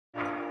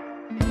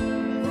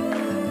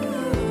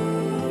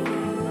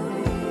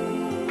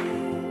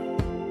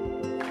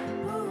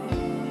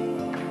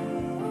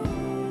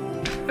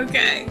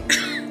Okay.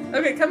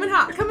 Okay, coming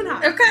hot.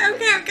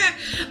 Okay.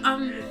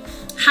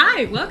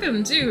 Hi,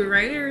 welcome to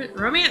Romance.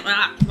 One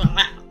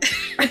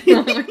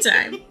more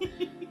time.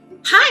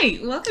 Hi,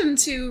 welcome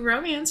to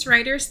Romance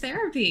Writers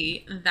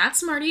Therapy.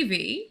 That's Marty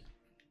V.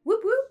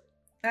 Whoop whoop.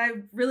 I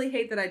really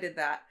hate that I did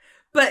that.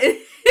 But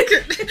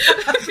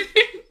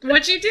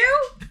What'd you do?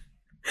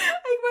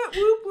 I went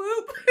whoop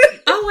whoop.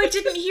 Oh, I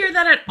didn't hear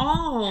that at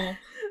all.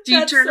 Do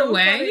you turn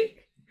away? Funny.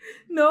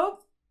 Nope.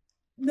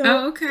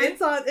 Oh, okay.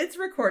 It's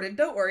recorded.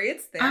 Don't worry,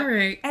 it's there. All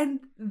right. And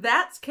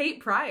that's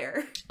Kate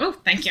Pryor. Oh,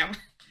 thank you.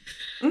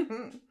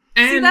 Mm-hmm.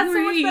 And see, that's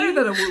so much better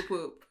than a whoop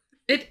whoop.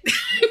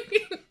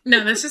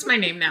 No, that's just my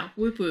name now.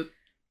 Whoop whoop.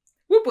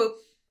 Whoop whoop.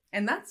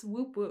 And that's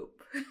whoop whoop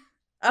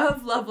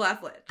of Love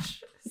Laugh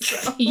Lich.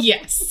 So.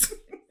 Yes.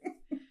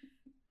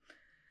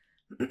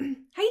 How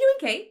you doing,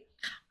 Kate?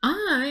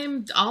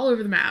 I'm all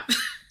over the map.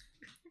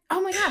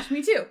 Oh my gosh,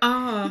 me too.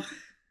 Oh,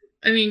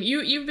 I mean,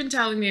 you've been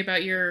telling me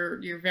about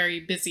your very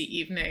busy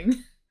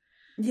evening.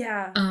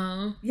 Yeah.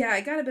 Oh. Yeah,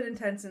 it got a bit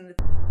intense in the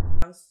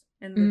house.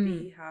 In the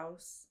B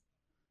house.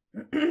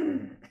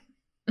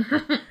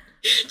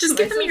 Just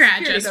give them your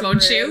address,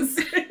 won't you?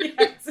 Yeah,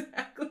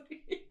 exactly.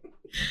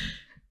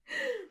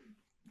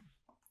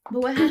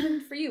 But what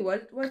happened for you?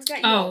 What's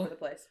got you all over the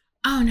place?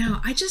 Oh no,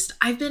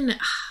 I've been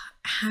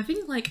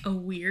having like a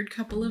weird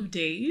couple of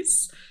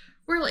days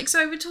where like,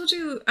 so I told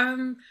you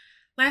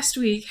last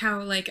week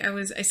how like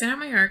I sent out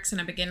my arcs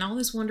and I've been getting all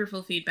this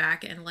wonderful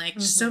feedback and like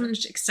just so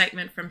much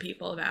excitement from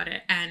people about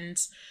it, and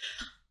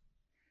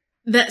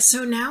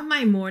so now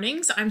my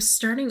mornings I'm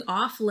starting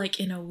off like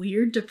in a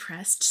weird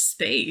depressed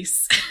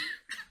space.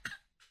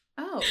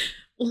 Oh,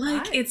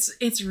 like why?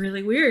 it's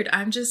really weird.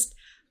 I'm just,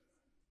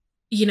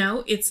 you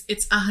know, it's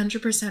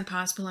 100%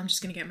 possible I'm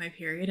just gonna get my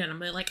period and I'm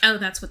like, oh,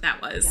 that's what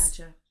that was.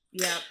 Gotcha.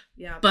 Yeah.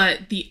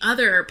 But the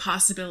other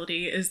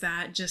possibility is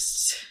that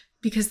just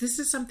because this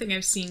is something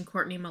I've seen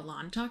Courtney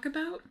Milan talk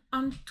about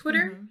on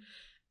Twitter,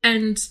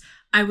 and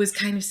I was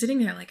kind of sitting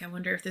there like, I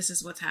wonder if this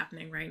is what's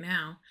happening right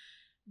now,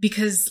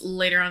 because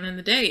later on in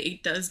the day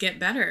it does get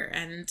better,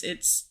 and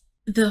it's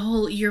the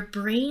whole your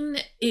brain,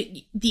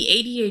 the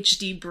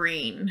ADHD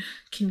brain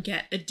can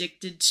get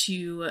addicted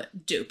to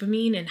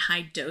dopamine in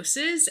high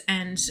doses,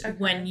 and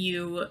when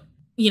you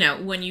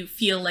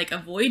feel like a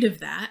void of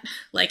that,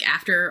 like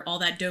after all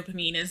that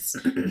dopamine is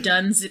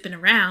done zipping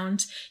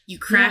around, you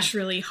crash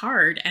really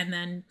hard and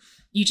then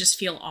you just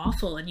feel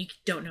awful and you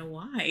don't know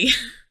why.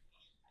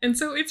 And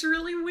so it's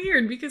really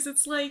weird because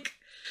it's like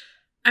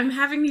I'm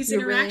having these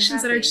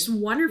interactions that are just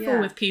wonderful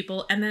with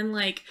people, and then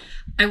like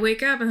I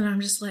wake up and then I'm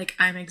just like,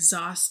 I'm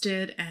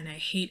exhausted and I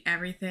hate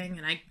everything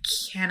and I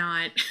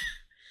cannot,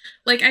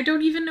 like I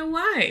don't even know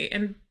why.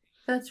 And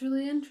that's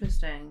really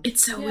interesting.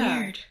 It's so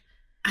weird.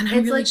 And I'm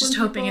really like just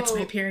hoping it's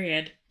my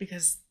period,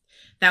 because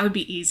that would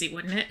be easy,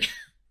 wouldn't it?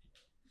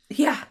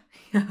 Yeah,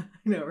 I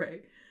know,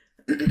 right?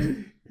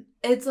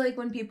 It's like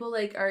when people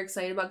like are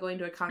excited about going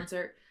to a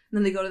concert, and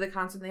then they go to the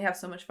concert and they have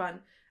so much fun,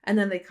 and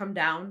then they come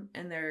down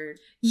and they're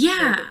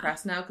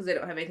depressed now because they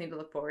don't have anything to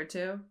look forward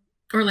to.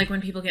 Or like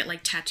when people get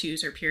like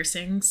tattoos or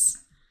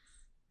piercings.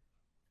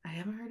 I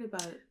haven't heard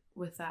about it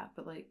with that,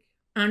 but like...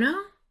 Oh,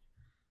 no?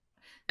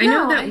 I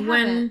know that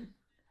when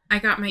I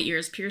got my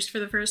ears pierced for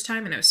the first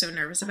time and I was so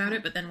nervous about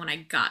it, but then when I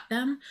got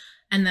them,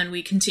 and then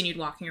we continued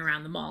walking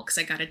around the mall because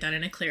I got it done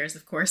in Eclairs,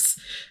 of course.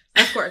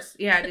 Of course.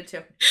 Yeah, I did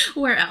too.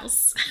 Where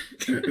else?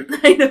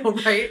 I know,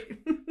 right?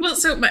 Well,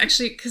 so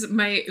actually, because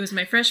it was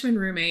my freshman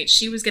roommate,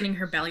 she was getting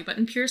her belly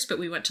button pierced, but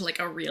we went to like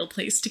a real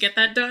place to get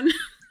that done.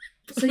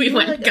 So we you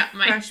went were, and got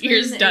my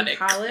ears done in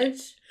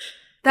college?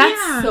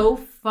 That's so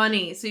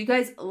funny. So you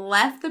guys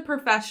left the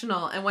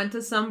professional and went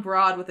to some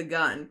broad with a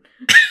gun.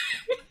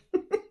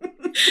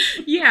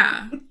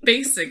 Yeah,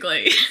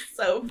 basically.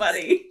 So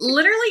funny.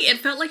 Literally, it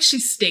felt like she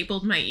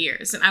stapled my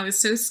ears, and I was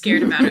so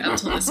scared about it up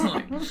till this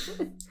point.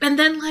 And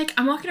then, like,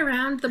 I'm walking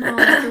around the mall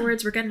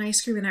afterwards, we're getting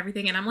ice cream and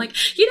everything, and I'm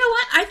like, you know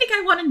what? I think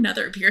I want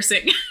another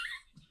piercing.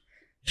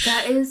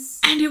 That is...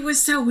 And it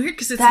was so weird,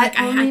 because it's that like,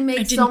 only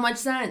makes so much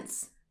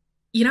sense.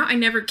 You know, I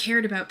never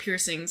cared about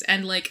piercings,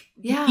 and, like,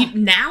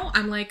 now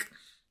I'm like,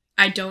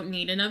 I don't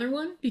need another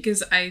one,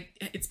 because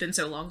it's been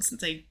so long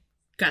since I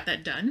got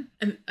that done,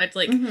 and I'd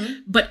like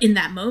but in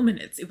that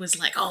moment it was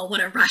like, oh,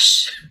 what a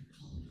rush.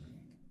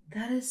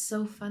 That is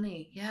so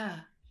funny.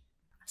 Yeah.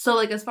 So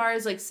like as far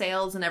as like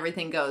sales and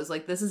everything goes,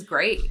 like this is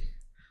great.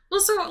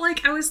 Well, so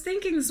like I was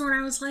thinking this morning,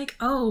 I was like,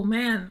 oh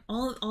man,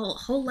 all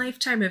whole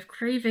lifetime of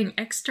craving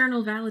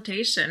external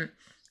validation,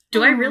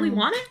 do I really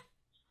want it?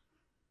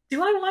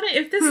 Do I want it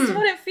if this is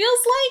what it feels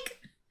like?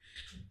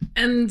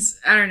 And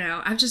I don't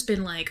know, I've just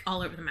been like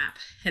all over the map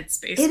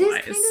headspace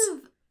wise.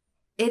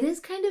 It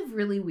is kind of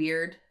really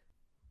weird.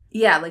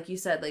 Yeah, like you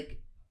said, like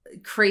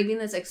craving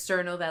this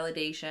external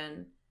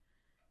validation,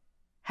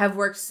 have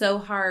worked so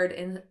hard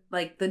in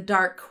like the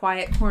dark,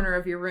 quiet corner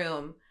of your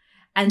room,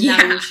 and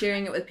now you're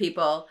sharing it with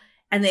people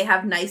and they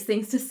have nice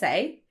things to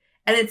say.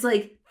 And it's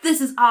like,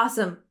 this is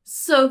awesome.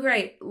 So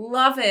great.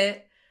 Love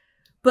it.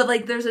 But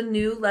like there's a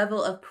new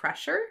level of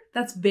pressure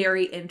that's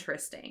very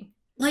interesting.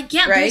 Like,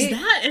 yeah, right? There's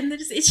that, and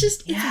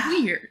it's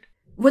weird.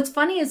 What's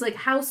funny is, like,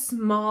 how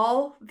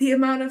small the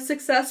amount of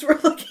success we're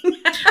looking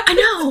at. I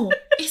know!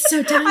 It's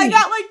so tiny.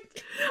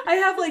 I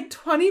have, like,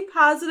 20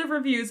 positive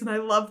reviews, and I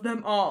love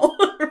them all,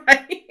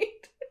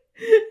 right?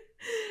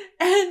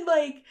 And,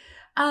 like,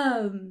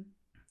 and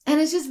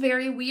it's just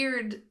very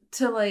weird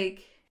to,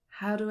 like,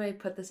 how do I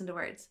put this into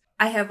words?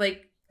 I have,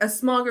 like, a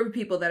small group of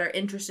people that are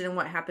interested in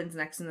what happens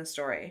next in the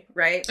story,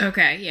 right?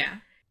 Okay, yeah.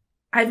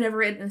 I've never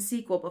written a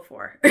sequel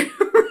before. Right?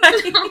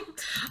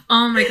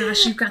 Oh my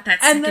gosh, you've got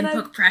that second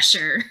book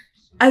pressure.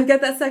 I've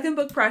got that second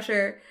book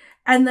pressure.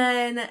 And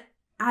then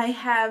I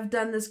have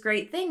done this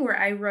great thing where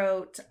I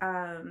wrote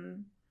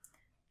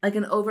like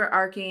an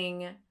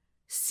overarching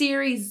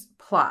series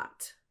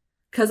plot.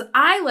 Because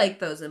I like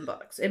those in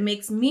books. It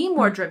makes me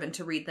more driven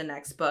to read the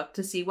next book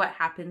to see what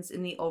happens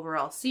in the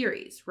overall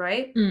series,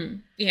 right?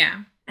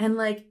 Yeah. And,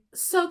 like,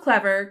 so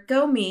clever,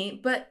 go me,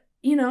 but,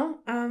 you know,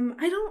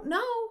 I don't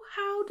know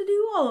how to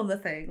do all of the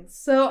things.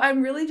 So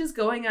I'm really just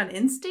going on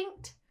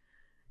instinct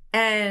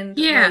and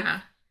like,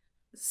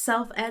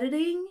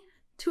 self-editing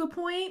to a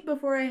point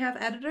before I have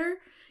editor.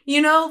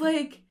 You know,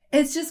 like,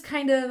 it's just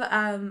kind of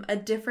a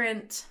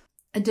different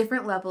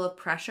level of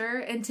pressure.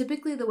 And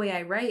typically the way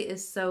I write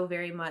is so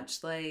very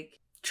much like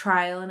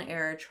trial and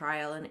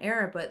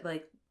error. But,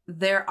 like,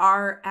 there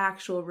are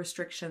actual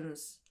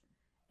restrictions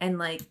and,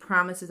 like,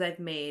 promises I've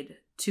made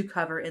to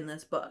cover in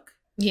this book.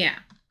 Yeah.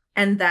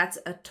 And that's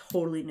a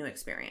totally new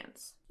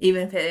experience.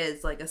 Even if it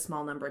is, like, a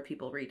small number of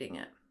people reading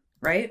it.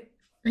 Right?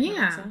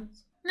 Yeah.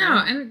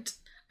 No, and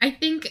I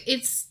think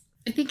it's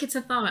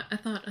a thought.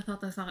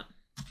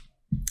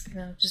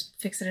 No, just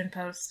fix it in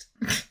post.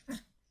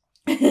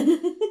 I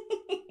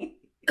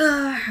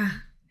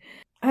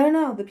don't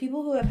know. The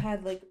people who have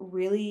had, like,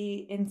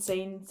 really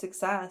insane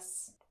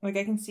success, like,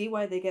 I can see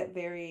why they get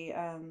very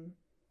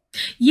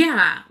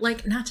yeah,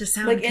 like, not to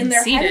sound like in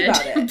conceited, their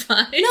head about it.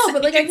 But no,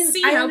 but, like, I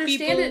see I how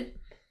understand people it.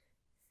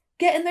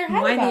 Get in their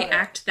head why about they it.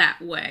 act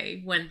that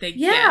way when they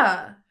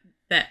get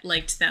that,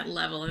 like, to that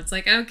level. It's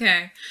like,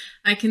 okay,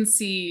 I can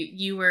see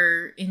you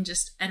were in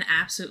just an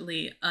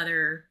absolutely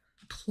other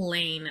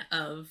plane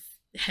of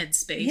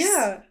headspace.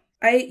 Yeah,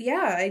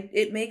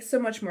 it makes so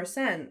much more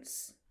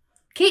sense.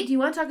 Kate, do you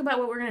want to talk about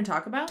what we're going to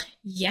talk about?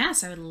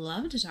 Yes, I would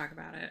love to talk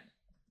about it.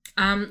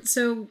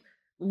 So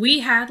we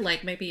had,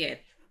 like, maybe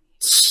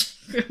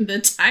the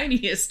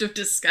tiniest of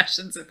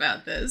discussions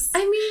about this. I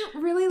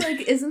mean, really,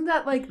 like, isn't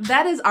that, like,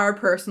 that is our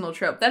personal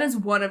trope. That is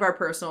one of our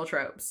personal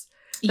tropes.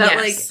 That,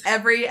 like,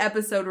 every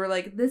episode we're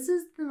like, this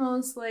is the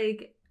most,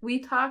 like, we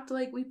talked,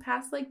 like, we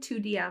passed, like, 2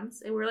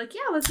 DMs, and we're like,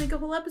 yeah, let's make a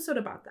whole episode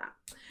about that.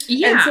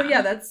 Yeah. And so,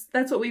 yeah,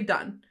 that's what we've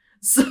done.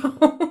 So.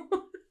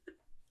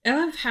 I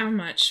love how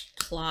much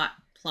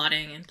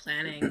plotting and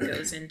planning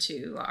goes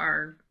into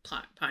our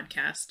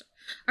podcast.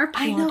 Our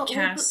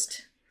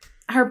podcast.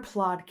 Our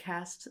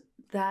podcast.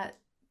 That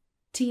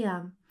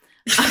TM.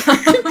 Is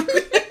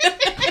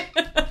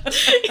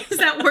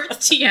that worth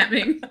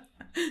TMing?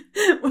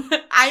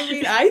 I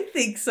mean, I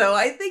think so.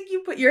 I think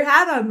you put your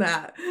hat on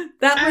that.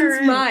 That all one's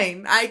right.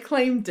 mine. I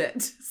claimed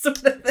it.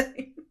 Sort of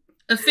thing.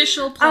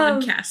 Official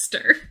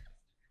podcaster.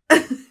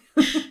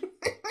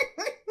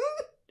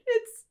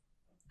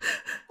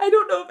 I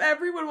don't know if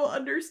everyone will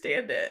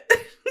understand it,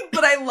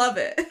 but I love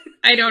it.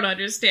 I don't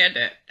understand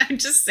it. I'm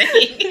just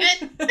saying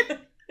it.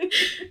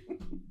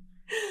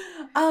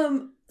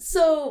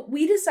 So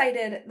we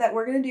decided that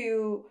we're going to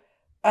do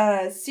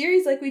a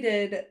series like we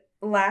did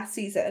last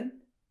season.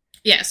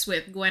 Yes,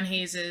 with Gwen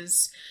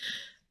Hayes'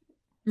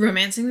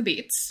 Romancing the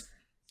Beats.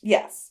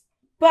 Yes.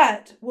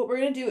 But what we're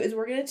going to do is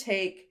we're going to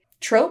take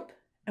trope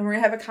and we're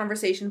going to have a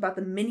conversation about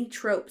the mini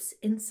tropes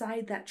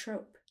inside that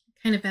trope.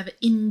 Kind of have an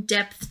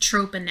in-depth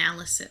trope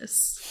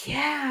analysis.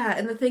 Yeah,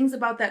 and the things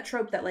about that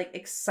trope that, like,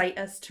 excite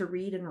us to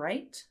read and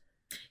write.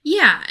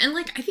 Yeah, and,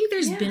 like, I think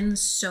there's been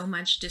so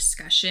much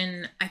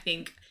discussion, I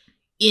think,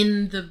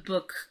 in the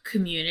book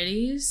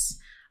communities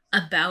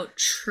about,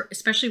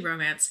 especially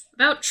romance,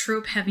 about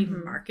trope-heavy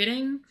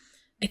marketing.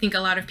 I think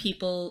a lot of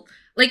people,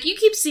 like, you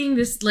keep seeing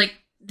this, like,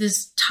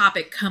 this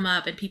topic come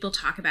up and people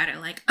talk about it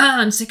like, oh,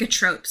 I'm sick of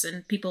tropes.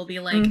 And people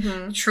be like,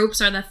 tropes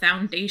are the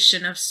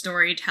foundation of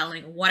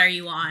storytelling. What are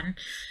you on?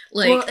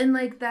 Like, well, and,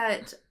 like,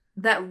 that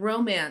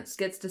romance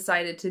gets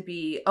decided to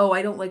be, oh,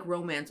 I don't like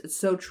romance. It's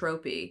so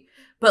tropey.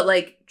 But,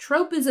 like,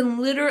 trope is in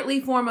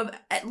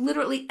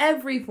literally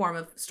every form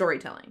of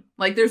storytelling.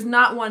 Like, there's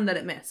not one that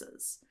it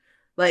misses.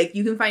 Like,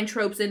 you can find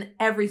tropes in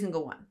every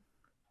single one.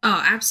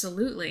 Oh,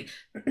 absolutely.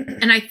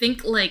 And I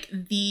think, like,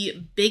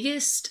 the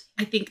biggest,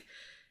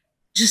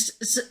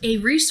 just a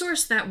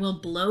resource that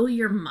will blow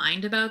your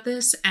mind about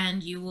this,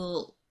 and you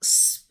will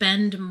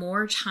spend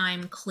more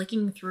time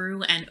clicking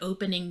through and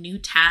opening new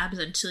tabs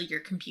until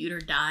your computer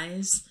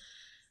dies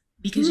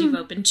because you've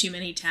opened too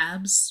many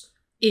tabs,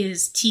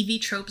 is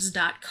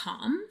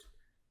tvtropes.com.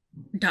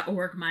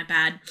 .org, my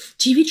bad.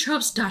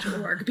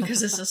 tvtropes.org,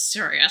 because this is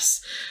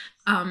serious.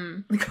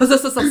 Because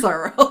this is so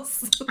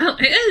serious. Well,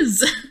 it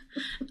is.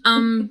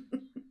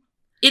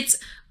 It's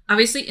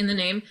obviously in the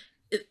name.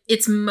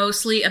 it's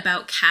mostly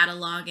about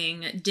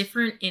cataloging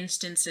different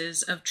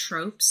instances of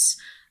tropes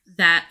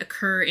that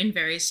occur in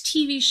various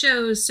TV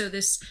shows. So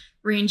this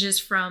ranges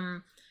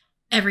from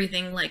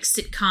everything like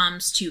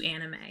sitcoms to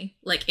anime.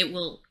 Like, it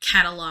will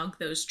catalog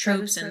those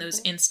tropes and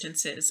those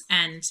instances.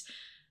 And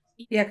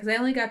yeah, because I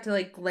only got to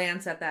like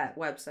glance at that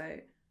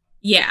website.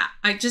 Yeah,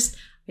 I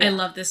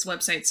love this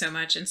website so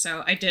much, and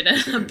so I did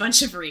a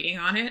bunch of reading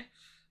on it.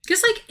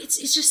 Because, like,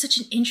 it's just such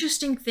an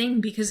interesting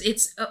thing, because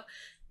it's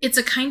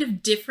a kind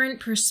of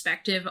different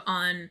perspective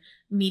on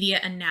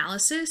media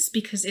analysis,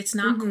 because it's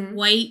not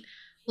quite,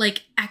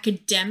 like,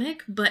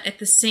 academic, but at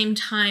the same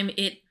time,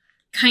 it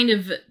kind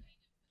of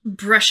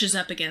brushes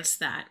up against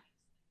that.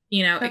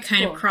 You know, it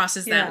kind of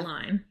crosses that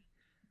line.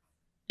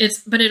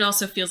 But it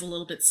also feels a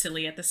little bit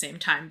silly at the same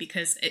time,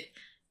 because it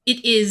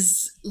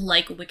is,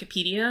 like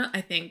Wikipedia,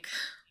 I think,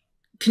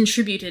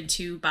 contributed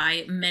to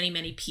by many,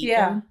 many people.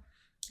 Yeah.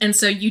 And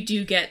so you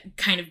do get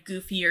kind of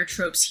goofier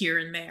tropes here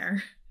and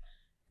there.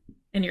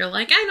 And you're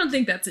like, I don't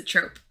think that's a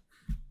trope.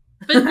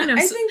 But, you know,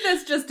 I think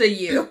that's just a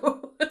you.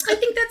 I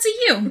think that's a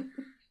you.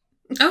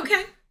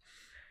 Okay.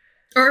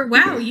 Or,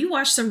 wow, you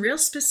watch some real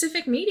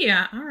specific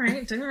media. All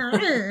right.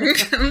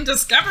 I'm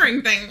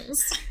discovering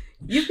things.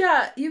 You've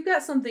got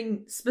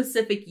something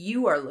specific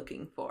you are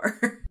looking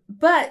for.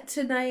 But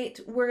tonight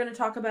we're going to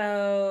talk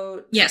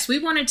about... Yes, we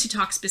wanted to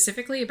talk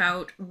specifically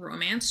about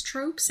romance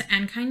tropes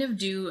and kind of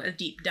do a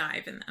deep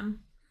dive in them.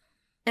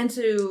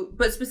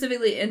 But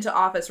specifically into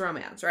office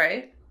romance,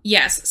 right?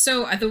 Yes.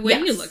 So the way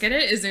you look at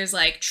it is there's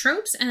like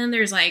tropes and then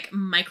there's like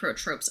micro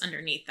tropes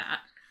underneath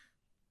that.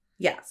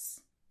 Yes.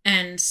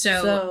 And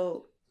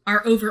so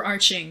our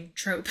overarching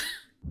trope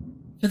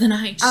for the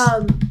night...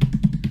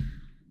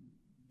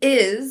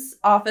 is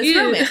office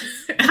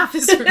romance.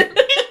 Office romance.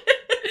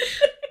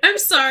 I'm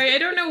sorry, I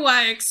don't know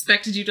why I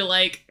expected you to,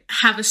 like,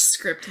 have a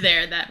script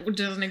there that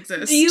doesn't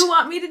exist. Do you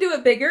want me to do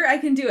it bigger? I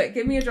can do it.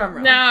 Give me a drum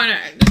roll. No.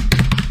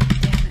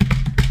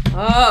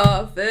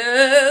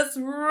 Office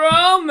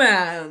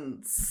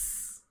romance.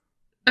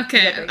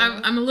 Okay,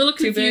 I'm a little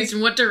confused in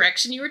what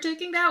direction you were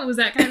taking that. Was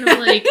that kind of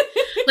like...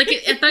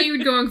 I thought you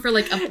were going for,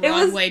 like, a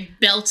Broadway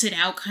belted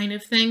out kind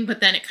of thing,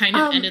 but then it kind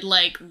of ended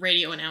like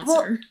radio announcer.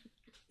 Well,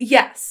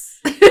 yes.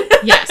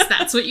 Yes,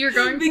 that's what you're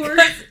going for?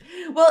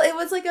 Well, it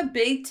was like a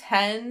Big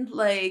Ten,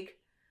 like...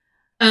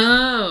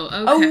 Oh,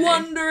 okay. A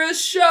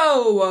wondrous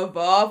show of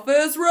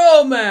office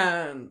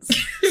romance.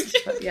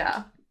 But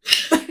yeah.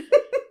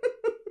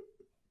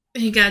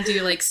 You gotta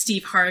do, like,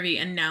 Steve Harvey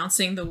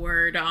announcing the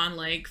word on,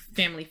 like,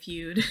 Family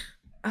Feud.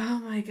 Oh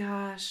my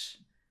gosh.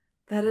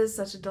 That is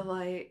such a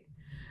delight.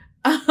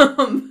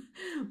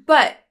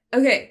 But,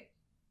 okay.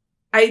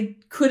 I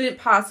couldn't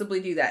possibly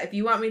do that. If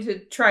you want me to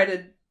try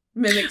to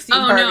mimic Steve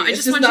Harvey. No, I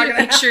just want you to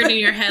picture it in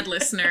your head,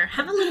 listener.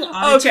 Have a little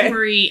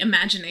auditory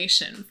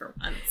imagination for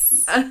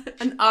once.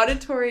 An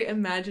auditory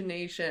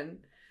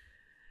imagination.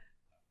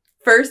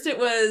 First it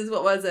was,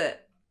 what was it?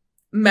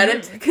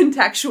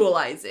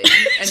 Contextualizing.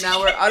 And now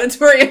we're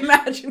auditory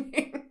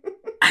imagining.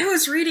 I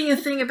was reading a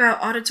thing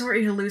about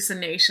auditory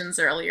hallucinations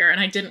earlier, and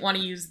I didn't want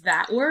to use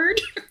that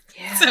word.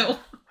 Yeah. So.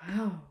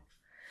 Wow.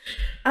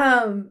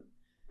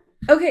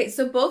 Okay,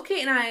 so both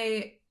Kate and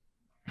I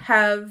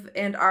have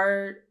and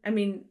are, I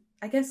mean,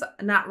 I guess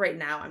not right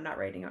now. I'm not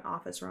writing an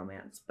office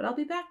romance, but I'll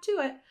be back to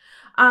it.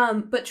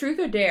 But Truth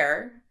or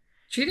Dare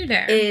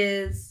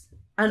is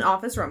an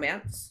office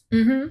romance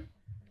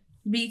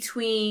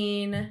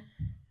between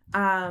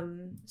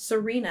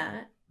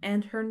Serena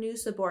and her new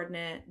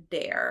subordinate,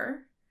 Daire.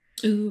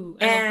 Ooh,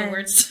 I love the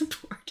word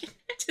subordinate.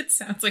 It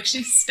sounds like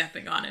she's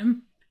stepping on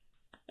him.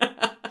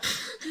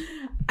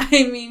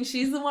 I mean,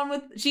 she's the one in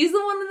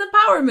the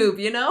power move,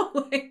 you know?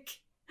 Like,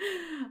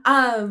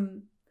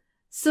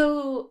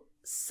 so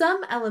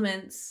some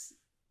elements,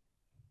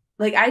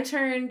 like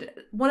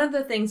one of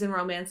the things in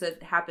romance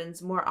that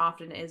happens more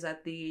often is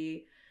that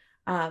the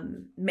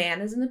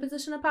man is in the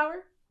position of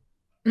power.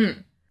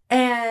 Mm.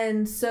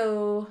 And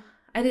so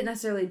I didn't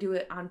necessarily do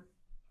it on,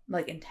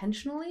 like,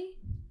 intentionally.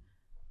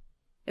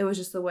 It was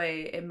just the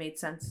way it made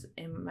sense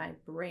in my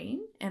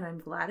brain, and I'm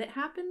glad it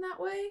happened that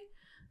way.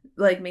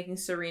 Like, making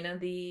Serena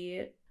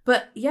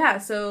But, yeah,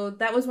 so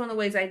that was one of the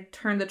ways I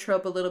turned the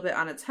trope a little bit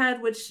on its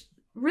head, which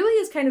really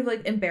is kind of,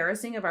 like,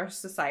 embarrassing of our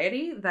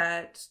society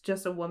that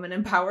just a woman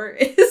in power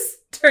is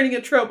turning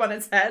a trope on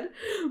its head.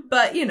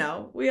 But, you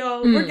know,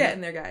 we're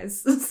getting there,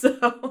 guys.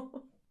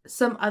 So,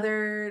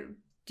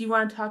 do you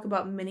want to talk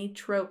about mini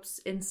tropes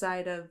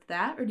inside of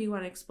that, or do you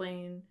want to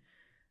explain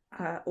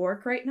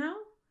Orc right now?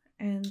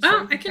 And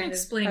so I can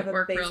explain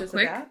Orc real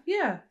quick.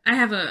 Yeah. I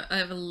have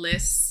a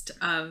list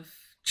of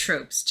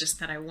tropes just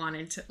that I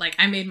wanted to, like,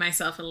 I made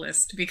myself a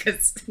list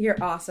because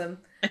you're awesome.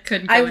 I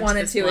couldn't I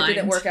wanted to blind. It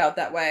didn't work out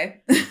that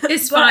way.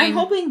 It's fine. I'm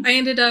hoping I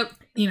ended up,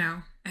 you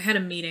know, I had a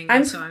meeting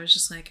so I was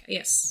just like,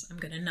 yes, I'm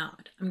gonna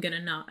nod I'm gonna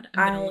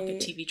look at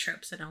TV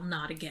tropes and I'll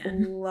nod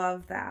again.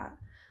 Love that.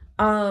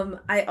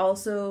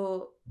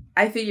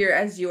 I figure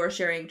as you're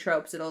sharing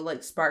tropes, it'll,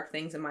 like, spark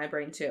things in my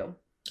brain too.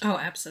 Oh,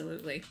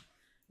 absolutely.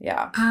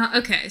 Yeah.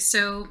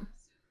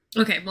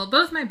 Well,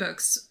 both my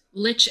books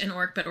Lich and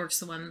Orc, but Orc's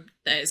the one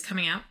that is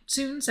coming out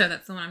soon, so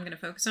that's the one I'm going to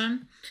focus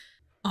on,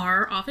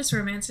 are office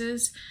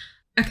romances.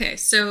 Okay,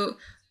 so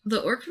the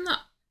Orc from the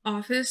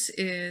Office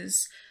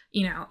is,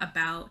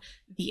 about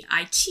the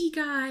IT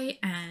guy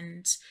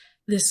and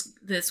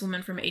this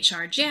woman from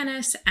HR,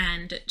 Janice,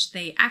 and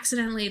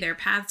their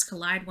paths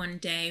collide one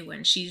day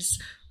when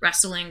she's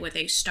wrestling with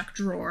a stuck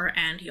drawer,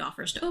 and he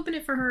offers to open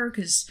it for her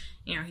because,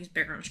 he's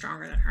bigger and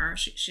stronger than her.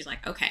 She's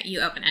like, okay,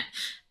 you open it.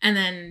 And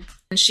then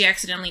she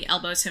accidentally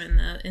elbows him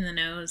in the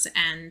nose,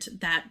 and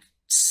that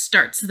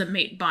starts the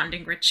mate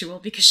bonding ritual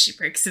because she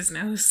breaks his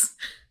nose.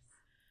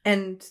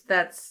 And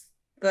that's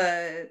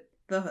the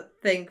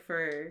thing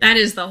for... That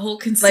is the whole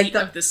conceit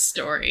of the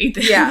story.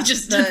 Yeah.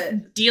 Just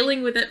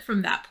dealing with it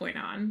from that point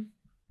on.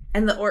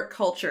 And the Orc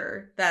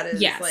culture, that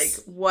is like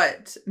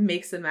what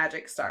makes the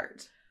magic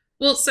start.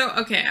 Well, so,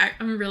 okay,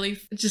 I'm really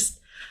just...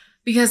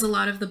 Because a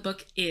lot of the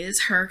book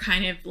is her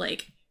kind of,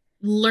 like,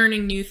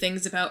 learning new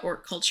things about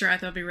Orc culture, I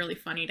thought it'd be really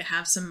funny to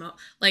have some...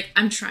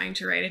 I'm trying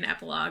to write an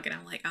epilogue, and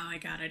I'm like, oh my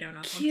god, I don't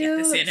know if I'll get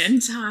this in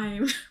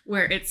time.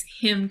 Where it's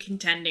him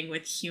contending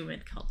with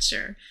human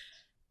culture.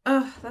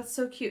 Oh, that's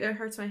so cute. It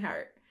hurts my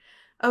heart.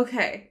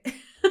 Okay.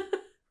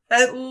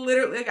 That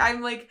literally...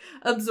 I'm,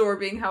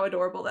 absorbing how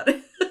adorable that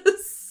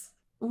is.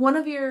 One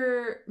of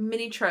your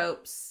mini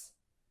tropes...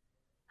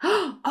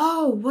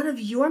 Oh, one of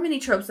your mini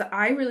tropes that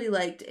I really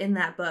liked in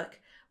that book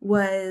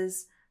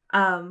was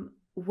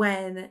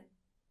when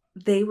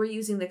they were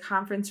using the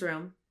conference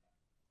room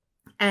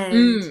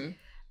and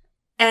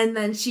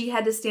then she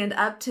had to stand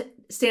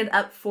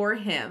up for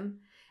him.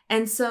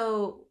 And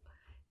so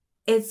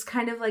it's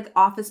kind of like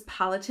office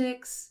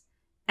politics,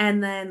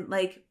 and then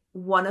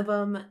one of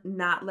them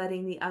not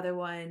letting the other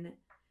one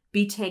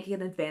be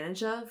taken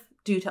advantage of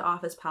due to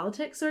office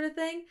politics sort of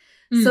thing.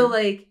 So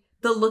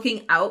the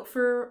looking out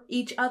for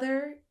each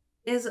other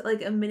is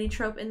a mini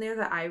trope in there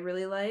that I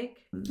really like.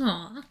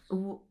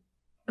 Aww.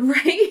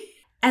 Right?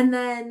 And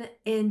then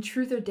in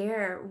Truth or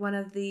Dare, one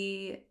of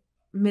the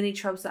mini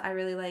tropes that I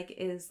really like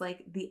is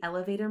the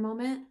elevator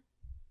moment.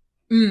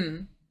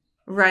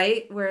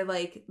 Right? Where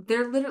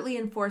they're literally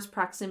in forced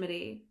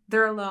proximity.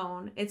 They're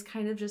alone. It's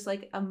kind of just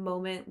a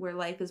moment where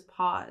life is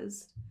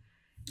paused.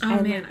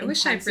 Oh man, I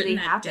wish I'd written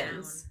that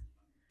down.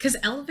 Because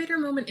elevator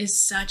moment is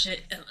such an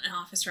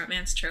office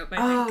romance trope, I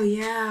think. Oh,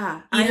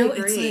 yeah. I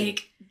agree.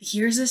 It's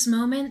here's this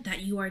moment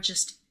that you are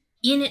just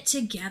in it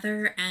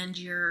together and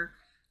you're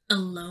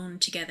alone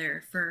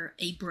together for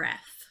a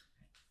breath.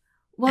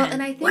 Well,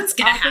 and I think what's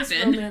gonna office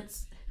happen?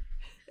 Romance...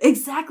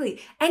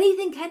 Exactly.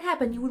 Anything can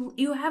happen.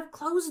 You have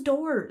closed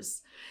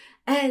doors.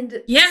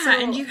 And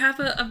and you have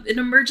an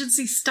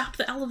emergency stop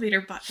the elevator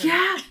button.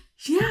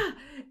 Yeah.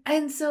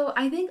 And so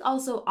I think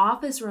also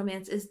office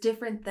romance is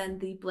different than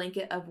the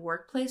blanket of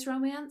workplace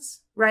romance,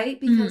 right?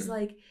 Because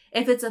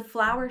if it's a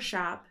flower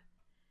shop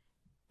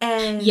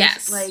and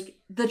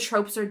the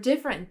tropes are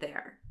different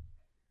there.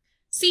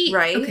 See,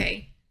 right?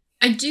 Okay.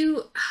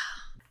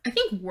 I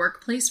think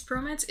workplace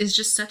romance is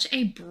just such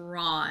a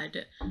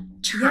broad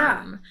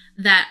term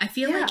that I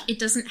feel like it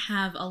doesn't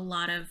have a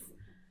lot of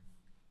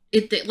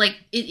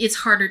it's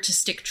harder to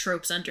stick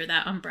tropes under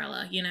that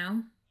umbrella,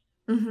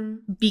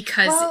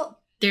 because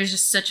there's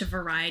just such a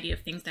variety of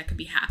things that could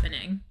be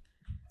happening.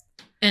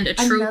 And a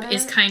trope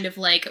is kind of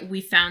we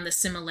found the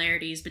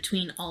similarities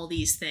between all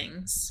these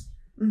things.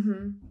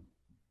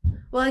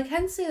 Well, I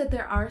can say that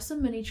there are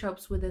some mini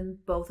tropes within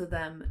both of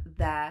them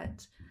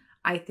that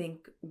I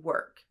think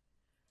work.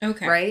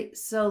 Okay. Right?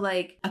 So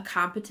a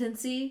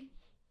competency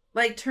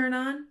turn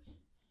on.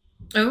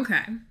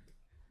 Okay.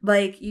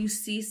 You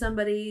see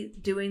somebody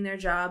doing their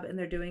job and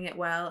they're doing it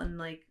well, and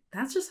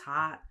that's just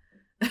hot.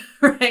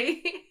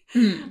 Right?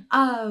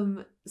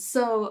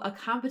 So a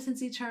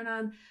competency turn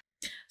on.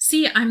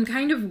 See, I'm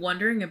kind of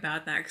wondering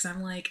about that because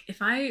I'm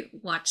if I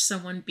watch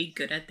someone be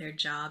good at their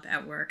job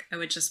at work, I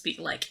would just be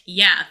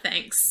yeah,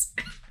 thanks.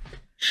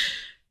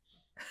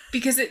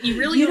 Because you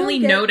really only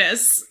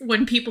notice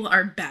when people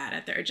are bad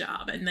at their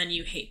job and then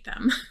you hate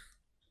them.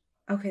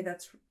 Okay,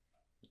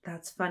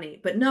 that's funny.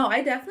 But no,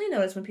 I definitely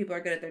notice when people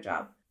are good at their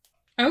job.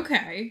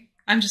 Okay.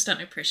 I'm just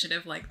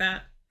unappreciative like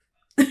that.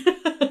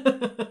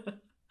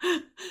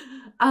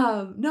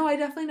 No, I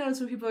definitely notice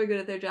when people are good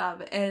at their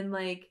job, and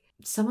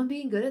someone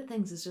being good at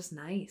things is just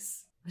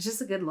nice. It's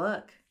just a good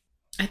look.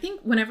 I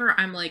think whenever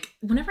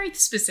I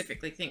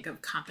specifically think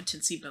of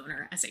competency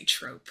boner as a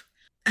trope,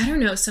 I don't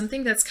know,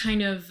 something that's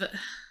kind of,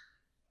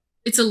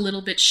 it's a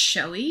little bit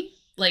showy,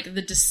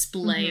 the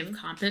display of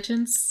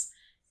competence.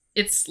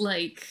 It's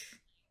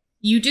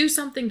you do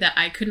something that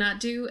I could not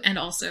do, and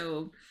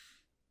also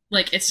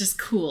it's just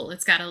cool.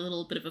 It's got a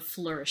little bit of a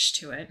flourish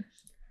to it.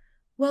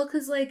 Well,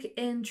 because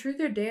in Truth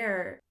or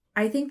Dare,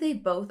 I think they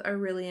both are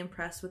really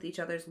impressed with each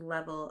other's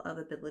level of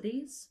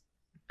abilities.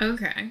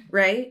 Okay.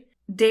 Right?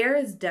 Daire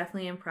is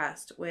definitely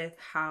impressed with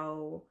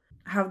how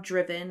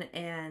driven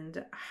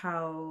and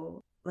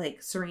how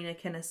like Serena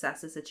can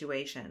assess a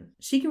situation,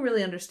 she can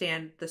really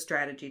understand the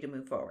strategy to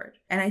move forward.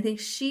 And I think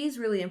she's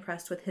really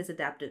impressed with his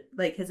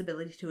his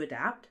ability to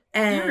adapt,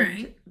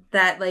 and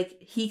that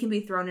like he can be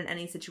thrown in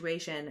any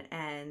situation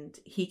and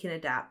he can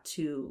adapt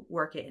to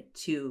work it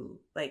to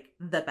like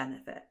the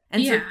benefit.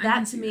 And so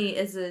that to me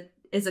is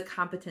a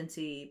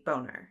competency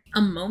boner.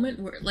 A moment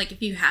where, like,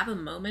 if you have a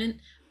moment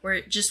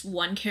where just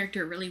one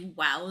character really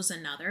wows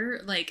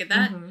another, like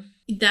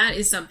that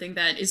is something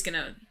that is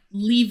gonna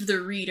leave the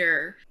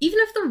reader, even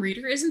if the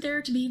reader isn't there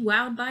to be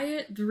wowed by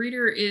it, the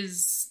reader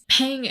is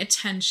paying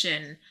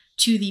attention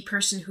to the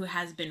person who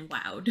has been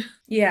wowed.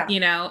 Yeah.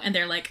 You know, and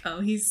they're like, oh,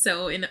 he's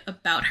so in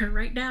about her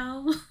right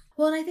now.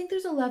 Well, and I think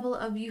there's a level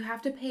of you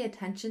have to pay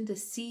attention to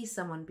see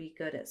someone be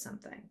good at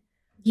something.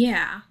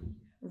 Yeah.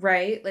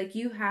 Right? Like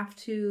you have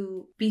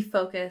to be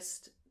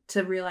focused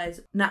to realize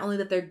not only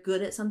that they're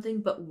good at something,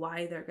 but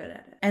why they're good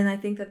at it. And I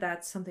think that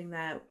that's something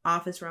that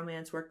office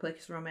romance,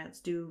 workplace romance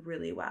do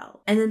really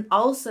well. And then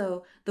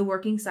also the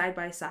working side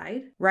by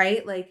side,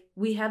 right? Like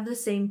we have the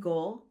same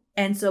goal.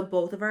 And so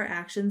both of our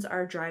actions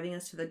are driving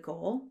us to the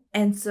goal.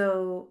 And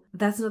so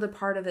that's another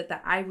part of it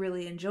that I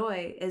really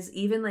enjoy is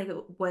even like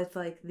with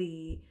like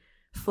the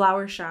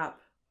flower shop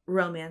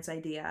romance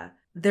idea.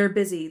 They're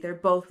busy. They're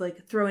both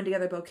like throwing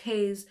together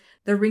bouquets.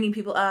 They're ringing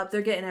people up.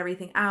 They're getting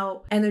everything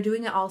out. And they're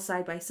doing it all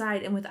side by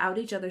side. And without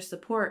each other's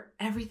support,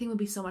 everything would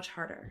be so much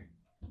harder.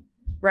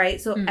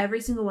 Right? So every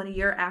single one of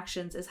your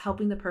actions is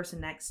helping the person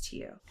next to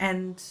you.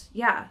 And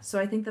yeah, so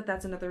I think that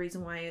that's another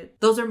reason why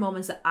those are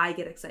moments that I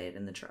get excited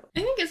in the trope.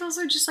 I think it's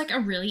also just like a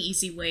really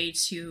easy way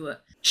to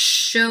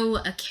show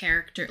a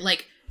character,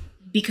 like,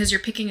 because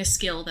you're picking a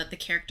skill that the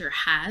character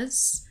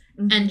has.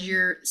 And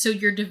you're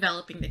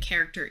developing the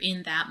character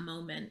in that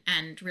moment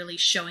and really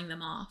showing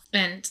them off.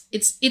 And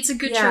it's a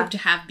good trope to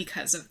have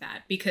because of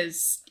that,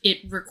 because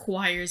it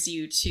requires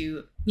you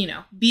to, you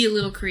know, be a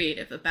little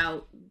creative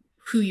about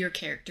who your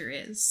character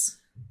is.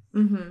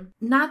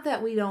 Not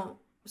that we don't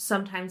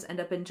sometimes end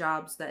up in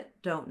jobs that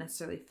don't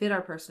necessarily fit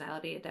our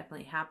personality. It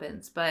definitely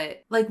happens.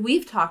 But like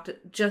we've talked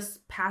just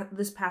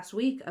this past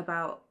week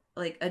about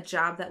like a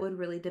job that would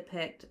really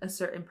depict a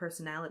certain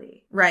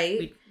personality,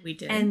 right? We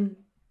did. And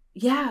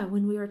yeah,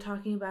 when we were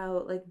talking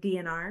about like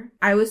DNR,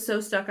 I was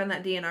so stuck on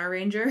that DNR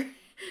ranger.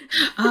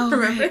 Oh,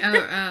 right.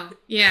 Oh,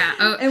 yeah.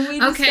 Oh, and we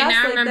discussed, okay,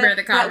 now I remember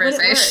the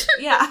conversation.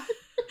 Yeah.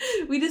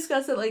 We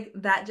discussed that like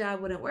that job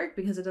wouldn't work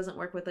because it doesn't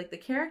work with like the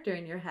character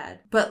in your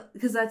head. But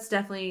because that's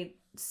definitely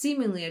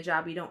seemingly a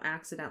job you don't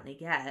accidentally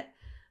get.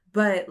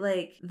 But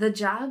like the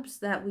jobs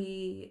that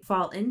we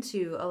fall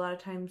into a lot of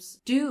times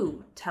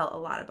do tell a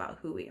lot about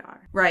who we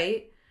are,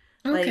 right?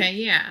 Okay, like,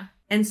 yeah.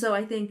 And so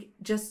I think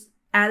just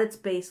at its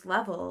base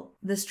level,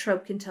 this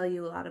trope can tell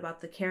you a lot about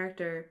the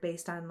character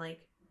based on like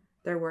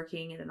they're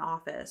working in an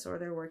office or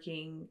they're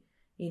working,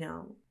 you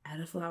know, at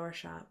a flower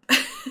shop.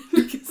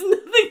 Because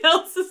nothing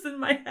else is in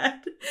my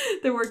head.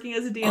 They're working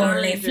as a DNR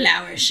Only ranger.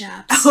 Flower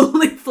shops.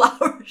 Only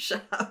flower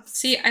shops.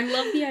 See, I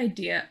love the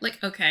idea.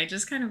 Like, okay,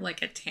 just kind of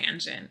like a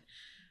tangent.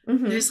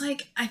 There's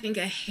like, I think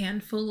a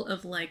handful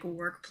of like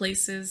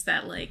workplaces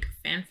that like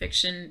fan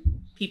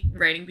fiction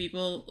writing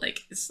people,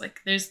 like it's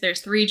like there's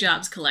 3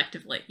 jobs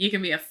collectively. You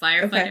can be a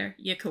firefighter,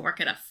 you can work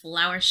at a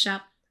flower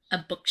shop, a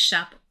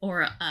bookshop,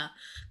 or a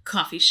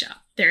coffee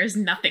shop. There is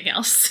nothing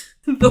else.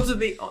 That's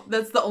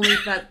the only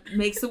that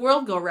makes the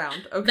world go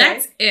round. Okay,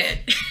 that's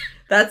it.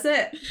 That's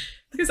it.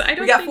 Because I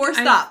don't. We got 4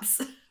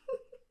 stops.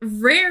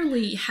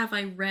 Rarely have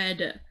I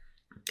read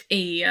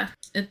a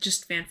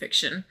just fan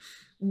fiction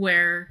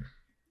where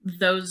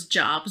those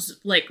jobs,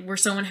 like where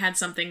someone had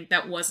something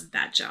that wasn't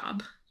that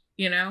job,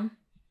 you know?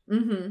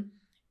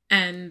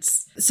 And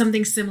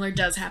something similar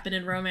does happen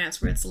in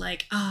romance where it's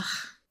like,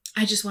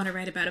 I just want to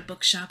write about a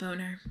bookshop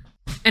owner.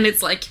 And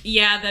it's like,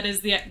 yeah, that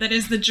is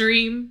the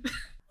dream.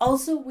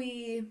 Also,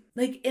 we,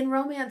 like, in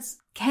romance,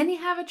 can you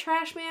have a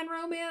trash man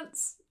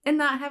romance and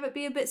not have it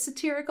be a bit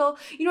satirical?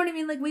 You know what I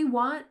mean? Like, we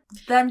want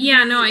them to be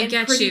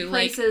in pretty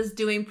places like,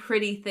 doing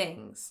pretty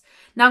things.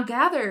 Now,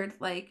 gathered,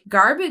 like,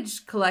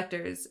 garbage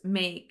collectors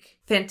make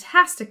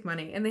fantastic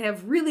money, and they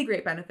have really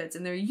great benefits,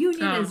 and their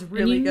union is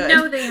really good. You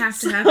know they have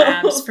to have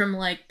abs from,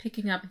 like,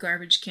 picking up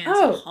garbage cans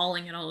and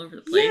hauling it all over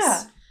the place.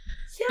 Yeah.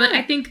 But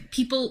I think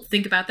people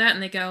think about that,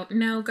 and they go,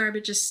 no,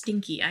 garbage is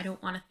stinky. I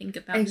don't want to think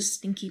about a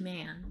stinky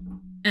man.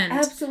 And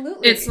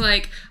absolutely. It's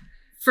like,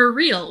 for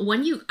real,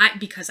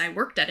 because I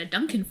worked at a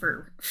Dunkin'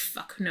 for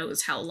fuck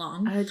knows how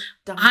long.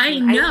 I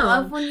know. I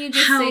love when you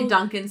just say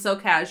Dunkin' so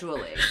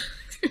casually.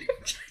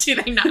 Do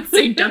they not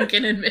say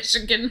Dunkin' in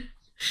Michigan?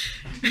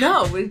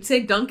 No, we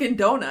say Dunkin'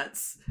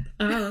 Donuts.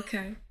 Oh,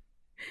 okay.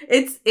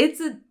 It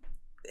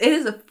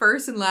is a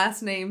first and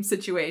last name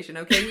situation,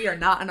 okay? We are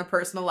not on a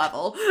personal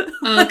level.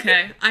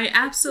 Okay. I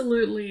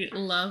absolutely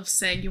love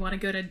saying you want to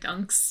go to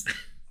Dunks.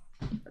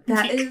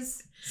 That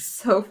is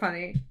so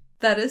funny.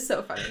 That is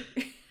so funny.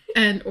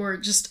 Or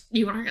just,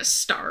 you want to go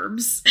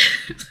Starbs.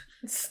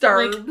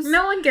 Starbs. Like,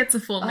 no one gets a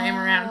full name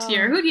around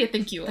here. Who do you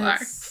think you are?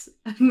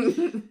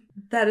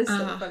 That is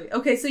so funny.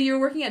 Okay, so you're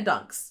working at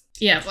Dunks.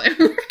 Yeah, I'm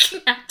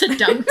working at the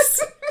Dunks.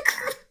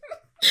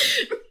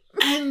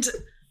 And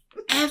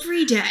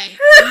every day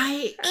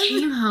I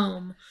came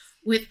home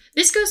with,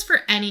 this goes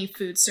for any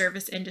food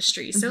service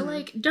industry. So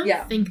like,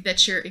 don't think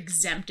that you're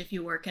exempt if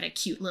you work at a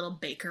cute little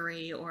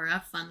bakery or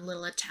a fun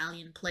little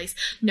Italian place.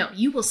 No,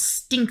 you will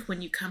stink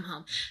when you come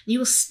home. You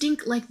will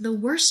stink like the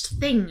worst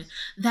thing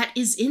that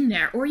is in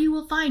there. Or you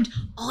will find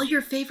all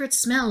your favorite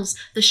smells,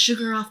 the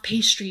sugar off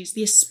pastries,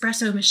 the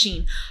espresso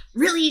machine,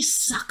 really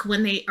suck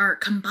when they are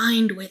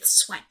combined with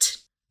sweat.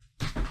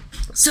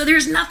 So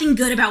there's nothing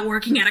good about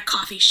working at a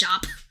coffee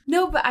shop.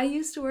 No, but I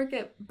used to work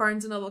at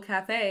Barnes & Noble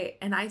Cafe,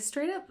 and I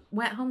straight up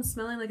went home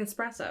smelling like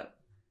espresso.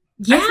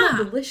 Yeah. I smelled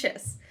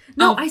delicious.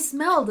 No, I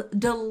smelled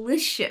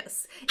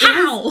delicious.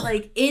 How? It was,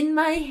 like, in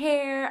my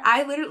hair.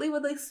 I literally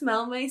would, like,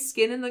 smell my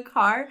skin in the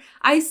car.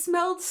 I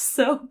smelled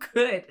so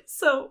good.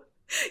 So,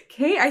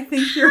 Kate, I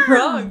think you're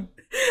wrong.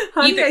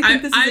 Honey, I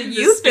think this is a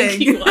you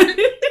thing.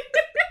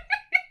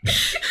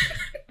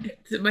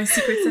 My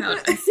secret's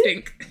out. I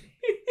stink.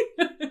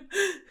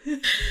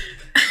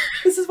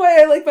 This is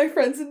why I like my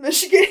friends in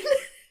Michigan.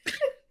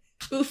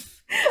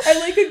 Oof. I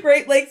like a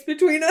Great Lakes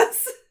between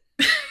us.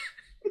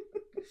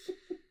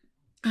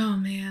 Oh,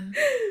 man.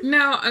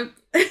 No,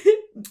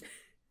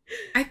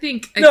 I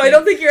think... I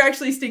don't think you're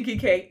actually stinky,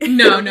 Kate.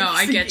 No,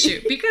 I get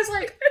you. Because,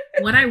 like,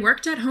 when I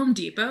worked at Home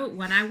Depot,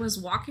 when I was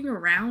walking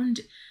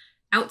around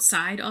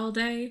outside all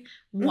day,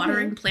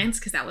 watering plants,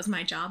 because that was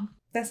my job.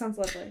 That sounds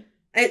lovely.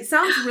 It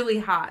sounds really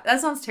hot.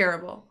 That sounds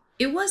terrible.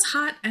 It was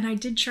hot, and I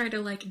did try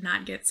to, like,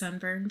 not get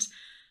sunburned.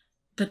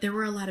 But there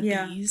were a lot of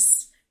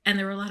bees, and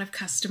there were a lot of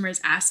customers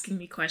asking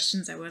me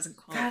questions I wasn't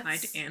qualified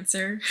to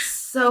answer.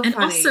 So and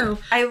funny. Also,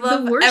 I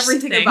love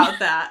everything about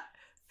that.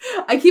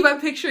 I keep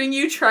on picturing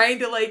you trying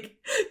to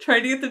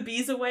get the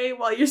bees away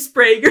while you're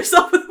spraying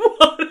yourself with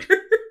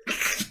water.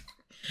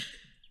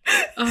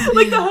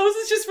 Like the hose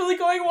is just really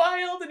going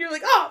wild, and you're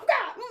like, oh,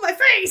 God, my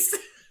face!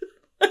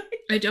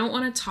 I don't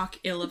want to talk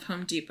ill of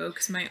Home Depot,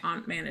 because my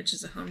aunt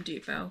manages a Home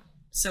Depot.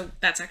 So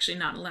that's actually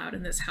not allowed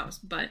in this house,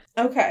 but...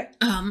 Okay.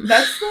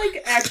 That's,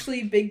 like,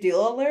 actually big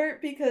deal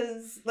alert,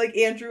 because, like,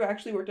 Andrew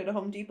actually worked at a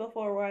Home Depot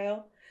for a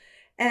while.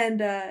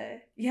 And,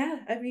 yeah,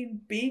 I mean,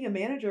 being a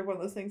manager of one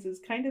of those things is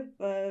kind of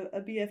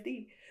a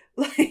BFD.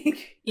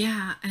 Like...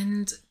 Yeah,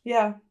 and...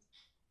 Yeah.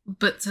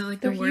 But so,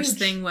 like, the worst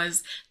thing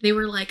was, they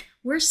were like,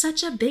 we're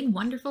such a big,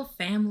 wonderful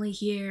family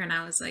here. And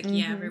I was like,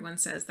 yeah, everyone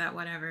says that,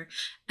 whatever.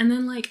 And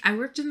then, like, I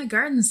worked in the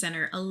garden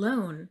center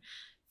alone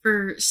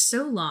for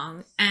so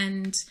long,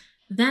 and...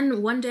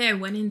 Then one day I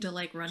went in to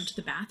like run to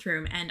the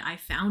bathroom, and I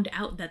found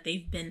out that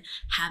they've been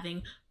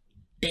having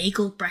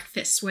bagel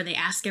breakfasts where they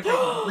ask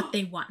everyone what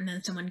they want, and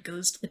then someone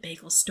goes to the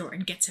bagel store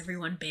and gets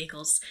everyone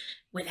bagels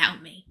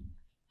without me.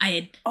 I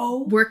had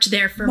worked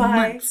there for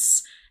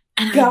months,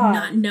 and I had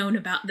not known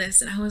about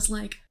this, and I was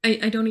like,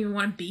 I don't even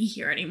want to be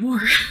here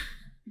anymore.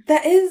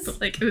 That is... But,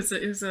 like, it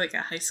was like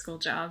a high school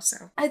job,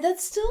 so...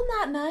 That's still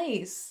not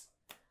nice.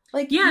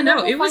 Like, yeah,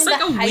 no, it was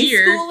like a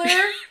weird...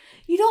 schooler.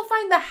 You don't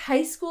find the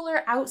high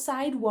schooler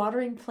outside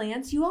watering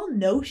plants. You all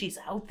know she's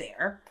out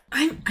there.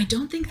 I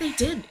don't think they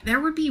did. There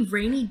would be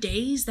rainy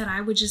days that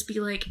I would just be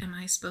like, am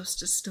I supposed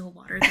to still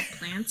water the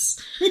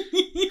plants?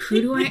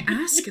 Who do I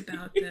ask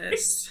about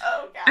this?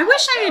 Oh, God, I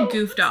wish I had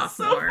goofed off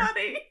so more.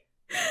 Funny.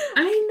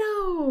 I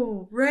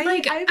know, right?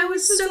 Like, I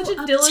was so such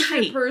a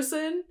diligent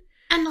person.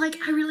 And, like,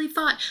 I really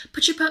thought,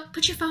 put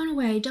your phone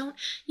away. Don't,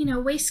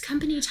 waste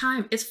company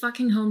time. It's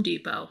fucking Home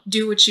Depot.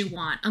 Do what you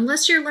want.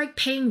 Unless you're, like,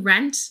 paying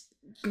rent...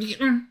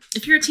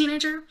 If you're a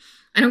teenager,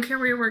 I don't care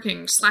where you're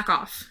working, slack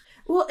off.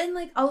 Well, and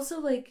like also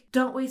like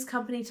don't waste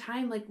company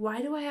time. Like,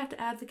 why do I have to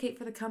advocate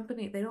for the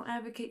company? They don't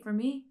advocate for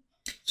me.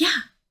 Yeah,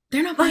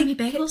 they're not buying me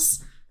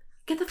bagels.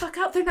 Get the fuck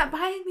out. They're not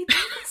buying me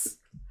bagels.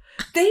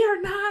 They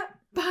are not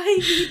buying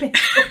me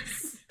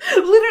bagels.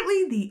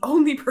 Literally the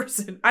only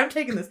person. I'm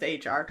taking this to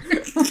HR.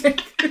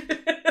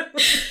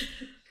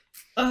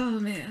 Oh,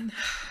 man.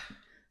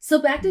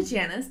 So back to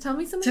Janice. Tell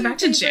me something. So back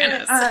to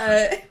Janice.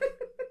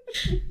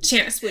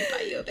 Janice would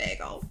buy you a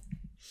bagel.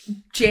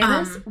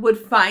 Janice would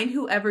find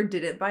whoever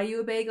didn't buy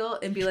you a bagel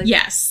and be like,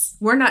 yes,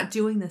 we're not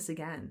doing this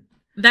again.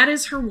 That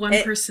is her one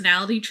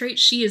personality trait.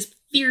 She is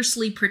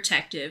fiercely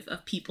protective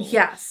of people.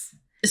 Yes.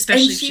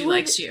 Especially if she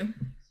likes you.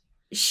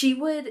 She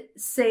would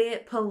say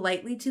it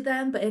politely to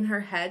them, but in her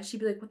head,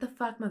 she'd be like, what the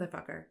fuck,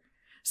 motherfucker?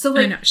 So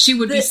like, I know. She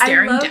would be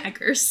staring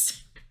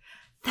daggers.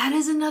 That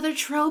is another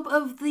trope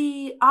of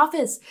The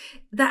Office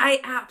that I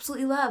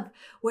absolutely love,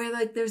 where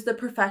like there's the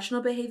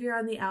professional behavior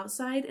on the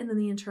outside and then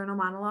the internal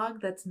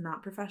monologue that's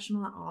not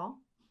professional at all.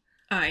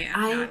 Oh yeah,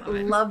 I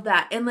love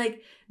that. And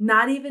like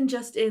not even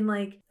just in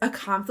like a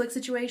conflict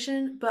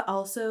situation, but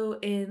also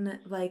in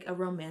like a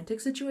romantic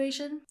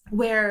situation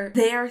where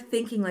they are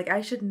thinking like,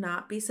 I should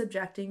not be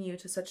subjecting you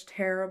to such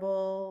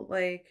terrible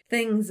like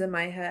things in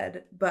my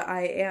head, but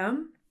I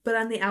am. But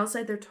on the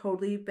outside, they're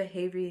totally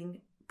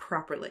behaving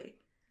properly.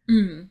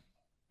 Mm.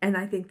 And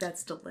I think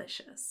that's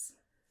delicious.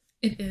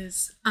 It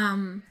is.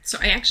 So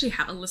I actually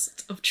have a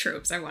list of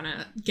tropes I want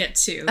to get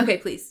to. Okay,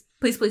 please.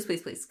 Please.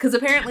 Because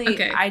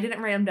apparently I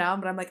didn't write them down,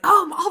 but I'm like,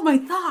 all my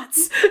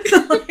thoughts.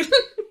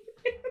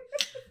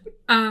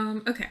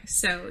 Okay,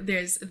 so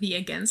there's the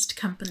against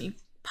company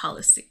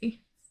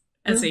policy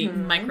as a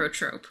micro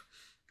trope,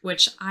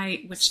 which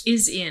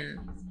is in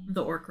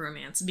the orc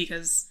romance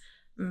because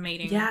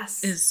mating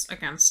is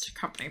against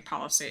company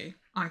policy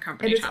on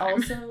company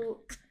time.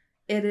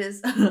 It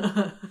is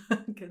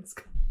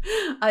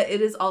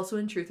also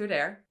in Truth or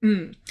Dare.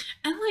 And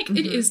like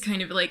it is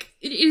kind of like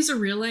it is a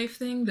real life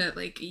thing that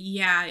like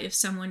if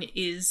someone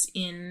is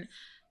in,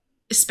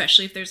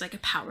 especially if there's like a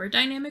power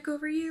dynamic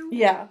over you,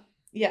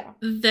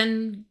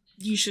 then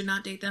you should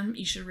not date them.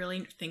 You should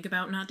really think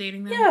about not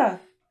dating them.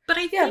 But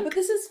I think but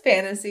this is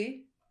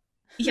fantasy.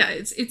 Yeah,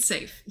 it's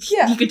safe.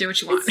 Yeah, you can do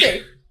what you want. It's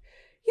safe.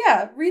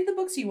 Yeah, read the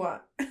books you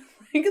want. Like,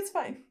 it's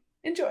fine.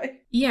 Enjoy.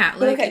 Yeah.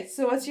 Like, okay,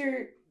 so what's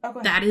your... Oh, go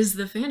ahead. That is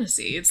the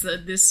fantasy. It's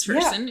this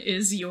person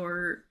is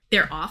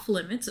they're off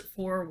limits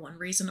for one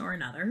reason or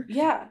another.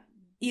 Yeah.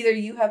 Either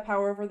you have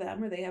power over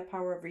them or they have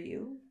power over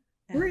you.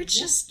 Or it's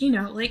just,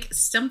 like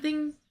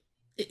something...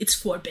 It's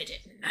forbidden.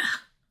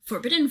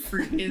 Forbidden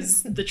fruit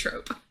is the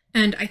trope.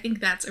 And I think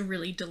that's a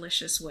really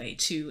delicious way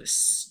to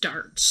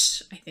start,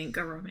 I think,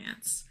 a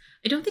romance.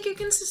 I don't think it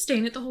can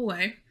sustain it the whole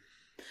way.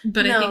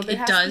 But I think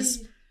it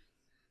does...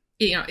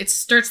 it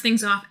starts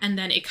things off and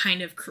then it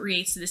kind of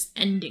creates this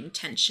ending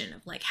tension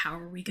of like, how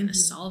are we going to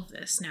solve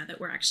this now that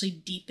we're actually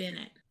deep in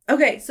it?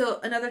 Okay, so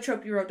another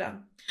trope you wrote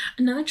down.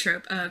 Another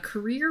trope,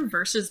 career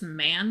versus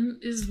man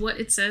is what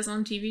it says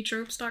on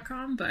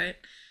tvtropes.com, but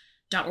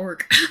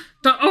 .org.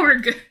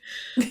 .org.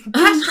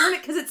 Gosh darn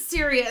it, because it's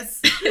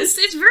serious.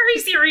 It's very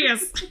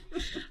serious.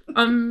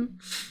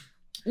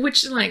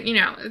 Which, like,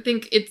 I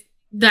think it's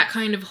that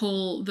kind of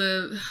whole,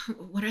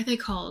 what are they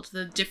called?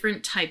 The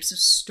different types of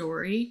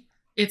story.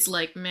 It's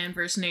like man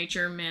versus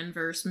nature, man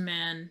versus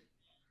man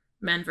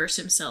versus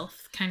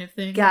himself kind of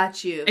thing.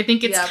 Got you. I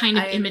think it's kind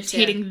of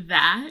imitating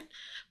that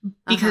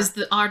because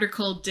the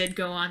article did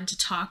go on to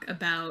talk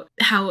about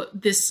how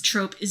this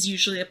trope is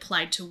usually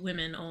applied to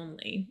women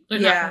only. Or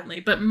not only,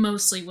 but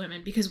mostly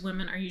women, because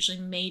women are usually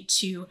made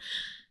to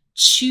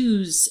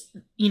choose,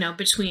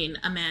 between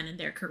a man and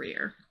their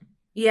career.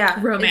 Yeah.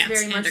 Romance.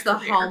 It's very much the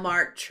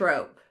Hallmark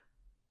trope.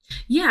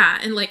 Yeah,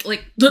 and like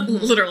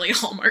literally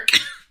Hallmark.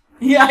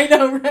 Yeah, I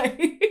know,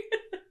 right?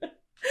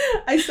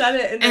 I said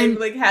it and I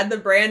like had the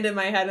brand in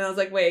my head and I was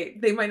like,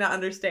 wait, they might not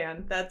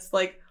understand. That's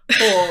like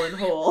whole and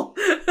whole.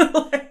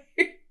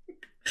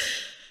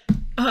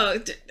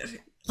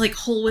 Like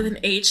whole with an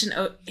H and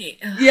O.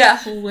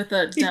 Whole with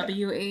a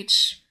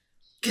WH.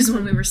 Because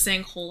when we were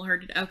saying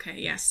wholehearted, okay,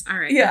 yes, all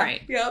right, all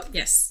right,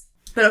 yes,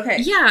 but okay,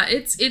 yeah,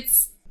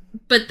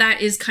 but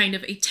that is kind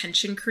of a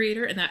tension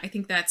creator, and that I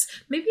think that's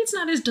maybe it's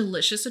not as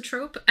delicious a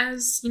trope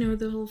as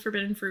the whole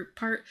forbidden fruit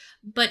part,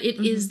 but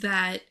it is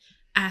that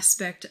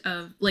aspect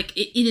of like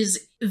it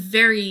is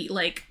very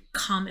like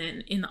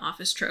common in the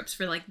office tropes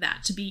for like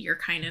that to be your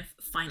kind of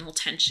final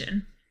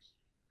tension.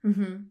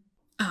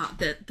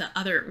 The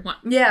other one,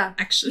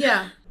 actually,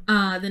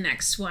 the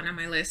next one on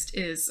my list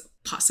is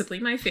possibly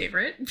my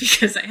favorite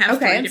because I have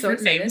three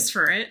different names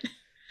for it.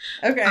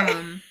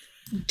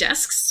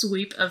 Desk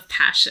sweep of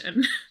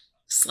passion.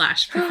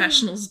 /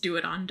 professionals do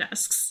it on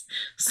desks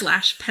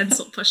 /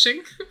 pencil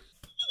pushing.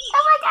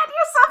 Oh my god,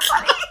 you're so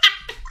funny.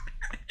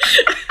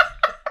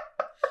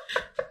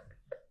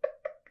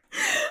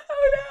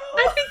 Oh no.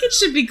 I think it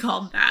should be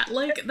called that.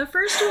 Like, the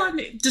first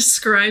one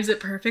describes it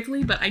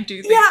perfectly, but I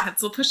do think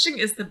pencil pushing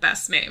is the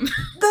best name.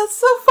 That's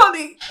so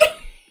funny.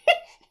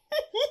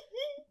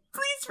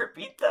 Please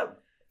repeat them.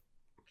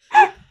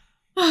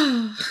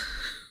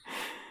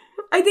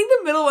 I think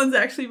the middle one's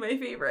actually my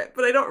favorite,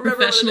 but I don't remember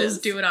Professionals what it is.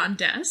 do it on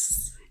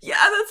desks.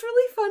 Yeah, that's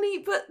really funny,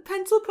 but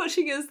pencil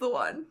pushing is the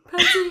one.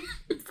 Pencil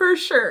for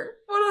sure.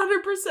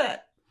 100%.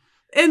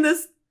 And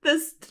this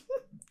episode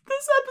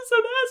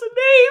has a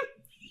name.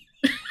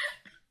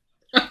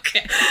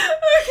 Okay.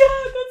 Oh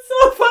god, that's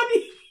so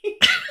funny.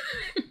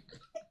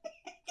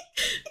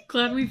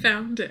 Glad we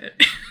found it.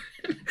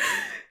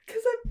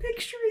 Because I'm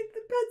picturing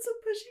the pencil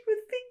pushing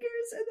with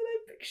fingers, and then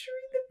I'm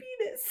picturing the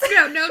penis.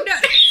 No.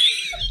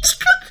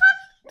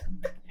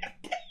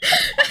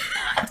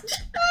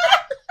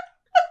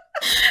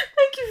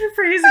 Thank you for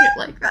phrasing it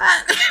like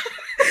that.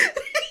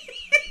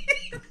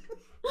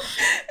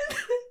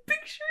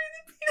 Picturing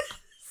the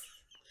penis.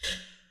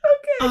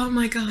 Okay. Oh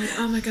my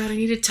god, I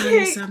need to tell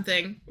you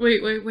something.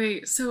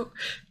 Wait. So,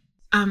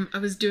 I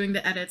was doing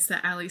the edits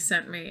that Allie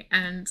sent me,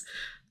 and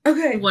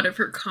one of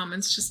her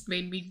comments just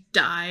made me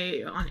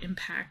die on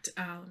impact.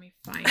 Let me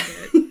find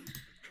it.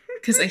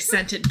 Because I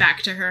sent it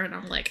back to her, and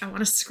I'm like, I want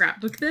to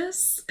scrapbook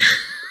this.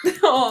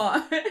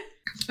 Aww.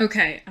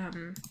 Okay,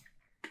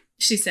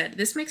 she said,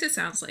 this makes it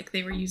sound like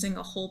they were using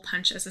a hole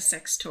punch as a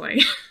sex toy.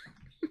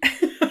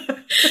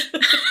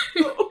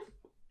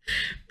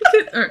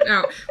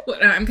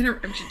 I'm gonna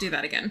do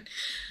that again.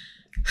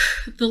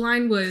 The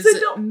line was,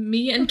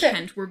 me and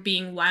Kent were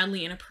being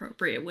wildly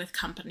inappropriate with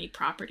company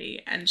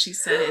property, and she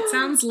said, it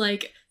sounds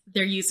like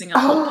they're using a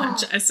hole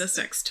punch as a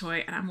sex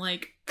toy, and I'm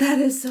like... That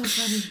is so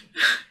funny.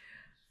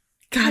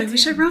 God, I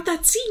wish I wrote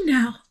that scene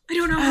now. I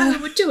don't know how I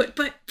would do it,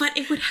 but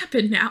it would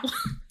happen now.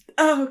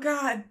 Oh,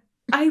 God.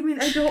 I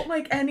mean, I don't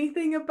like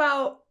anything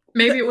about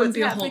maybe it wouldn't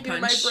be a hole punch.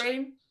 In my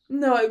brain.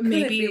 No, it couldn't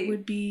maybe be. It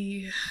would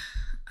be,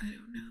 I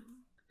don't know,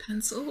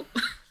 pencil.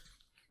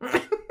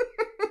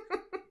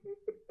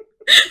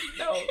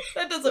 No,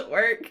 that doesn't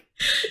work.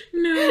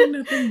 No,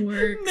 nothing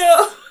works.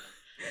 No.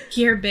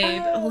 Here,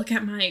 babe, look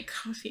at my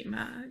coffee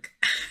mug.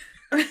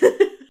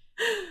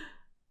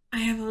 I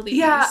have all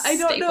these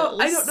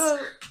staples.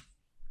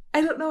 I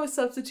don't know a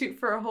substitute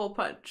for a hole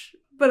punch,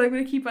 but I'm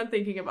going to keep on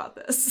thinking about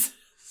this.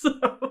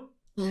 So,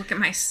 look at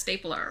my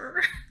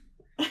stapler.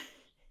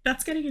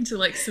 That's getting into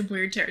like some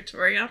weird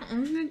territory.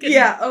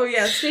 Stapler all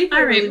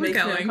right, really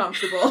makes me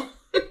uncomfortable.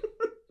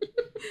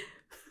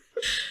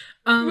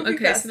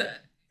 Okay, so the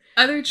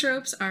other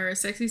tropes are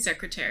sexy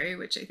secretary,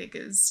 which I think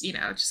is,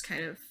 just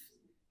kind of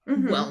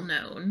well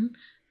known.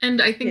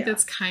 And I think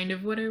that's kind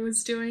of what I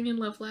was doing in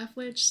Love Laugh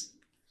Lich.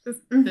 That's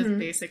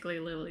basically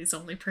Lily's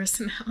only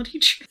personality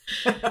trait.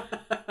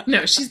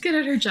 No, she's good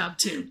at her job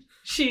too.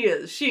 She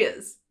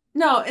is.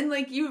 No, and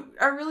like you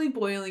are really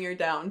boiling her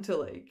down to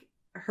like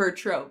her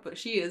trope, but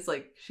she's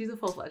a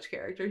full-fledged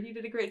character. You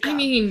did a great job. I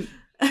mean,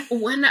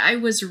 when I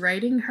was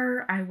writing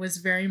her, I was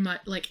very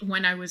much like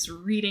when I was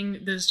reading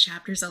those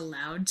chapters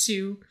aloud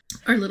to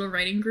our little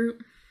writing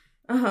group,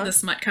 the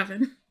Smut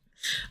Coven.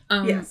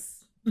 Yes.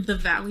 The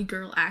Valley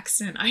Girl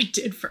accent I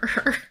did for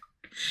her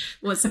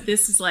was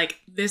this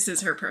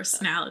is her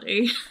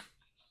personality.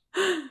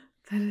 That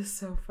is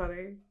so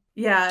funny.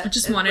 Yeah. I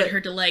just wanted her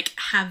to like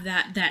have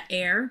that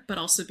air, but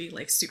also be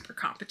like super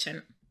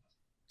competent.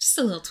 Just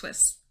a little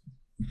twist.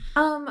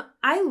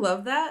 I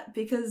love that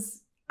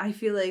because I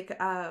feel like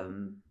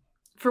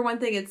for one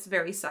thing it's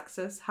very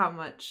sexist how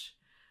much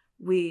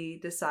we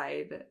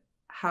decide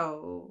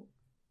how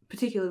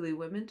particularly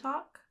women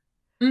talk.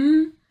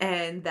 Mm-hmm.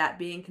 And that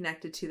being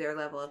connected to their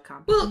level of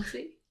competency.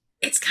 Well,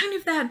 it's kind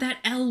of that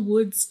Elle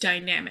Woods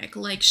dynamic.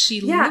 Like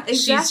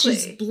exactly.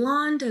 She's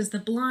blonde as the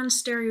blonde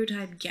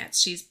stereotype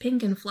gets. She's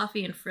pink and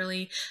fluffy and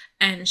frilly,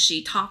 and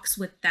she talks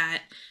with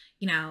that,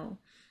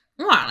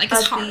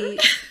 it's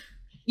hard.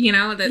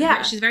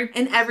 She's very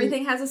and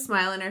everything has a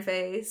smile in her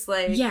face.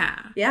 Like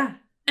yeah.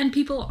 And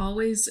people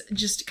always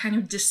just kind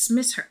of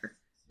dismiss her,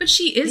 but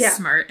she is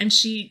smart, and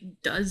she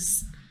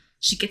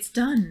gets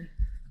done.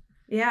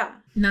 Yeah.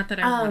 Not that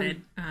I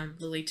wanted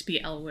Lily to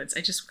be Elle Woods.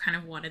 I just kind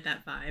of wanted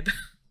that vibe.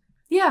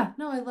 Yeah.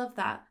 No, I love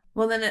that.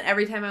 Well, then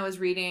every time I was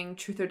reading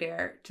Truth or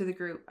Dare to the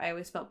group, I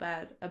always felt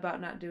bad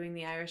about not doing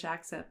the Irish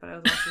accent, but I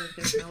was also like,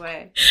 there's no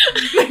way.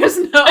 There's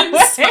no way.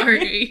 I'm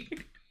sorry.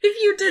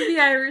 If you did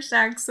the Irish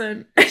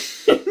accent,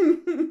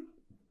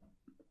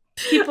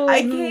 people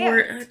who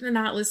were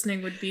not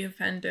listening would be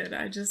offended.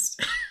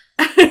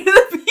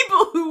 The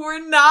people who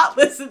were not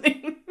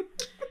listening.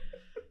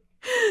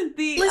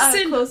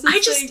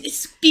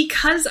 It's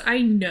because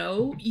I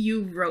know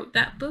you wrote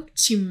that book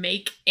to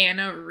make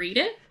Anna read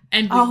it,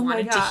 and we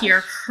wanted to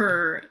hear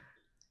her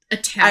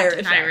attempt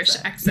an Irish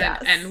accent,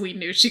 yes. And we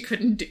knew she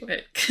couldn't do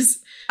it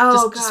because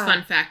just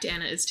fun fact,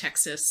 Anna is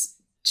Texas.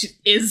 She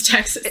is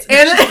Texas.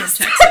 Anna is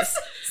from Texas.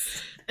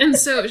 And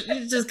so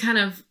it just kind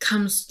of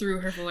comes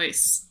through her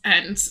voice,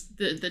 and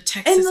the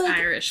Texas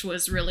Irish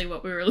was really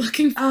what we were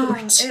looking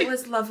forward to. It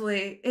was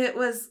lovely. It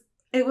was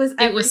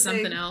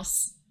something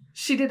else.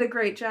 She did a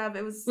great job.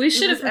 We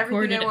should have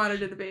recorded everything I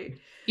wanted it to be.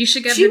 You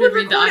should get her to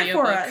read the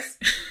audiobook for us.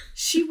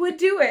 She would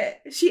do it.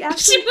 She would.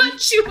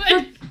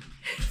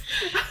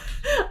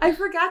 I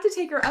forgot to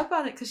take her up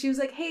on it because she was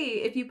like,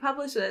 "Hey, if you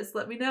publish this,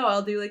 let me know.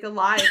 I'll do like a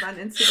live on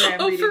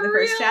Instagram reading the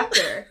first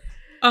chapter."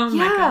 Oh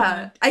my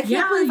god! I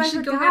can't believe I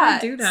forgot. Go ahead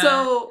and do that.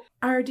 So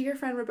our dear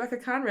friend Rebecca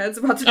Conrad's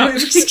about to do it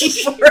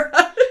for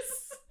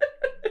us.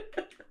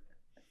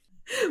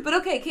 But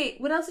okay, Kate,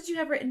 what else did you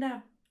have written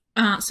down?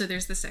 So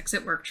there's the sex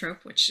at work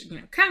trope, which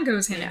kind of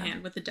goes hand in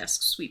hand with the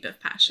desk sweep of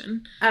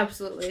passion.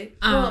 Absolutely.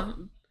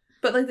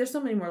 But like, there's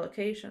so many more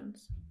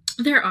locations.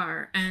 There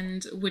are,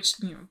 and which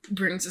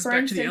brings us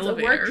back to the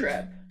elevator. A work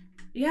trip.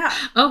 Yeah.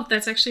 Oh,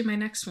 that's actually my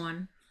next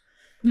one.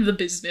 The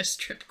business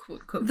trip,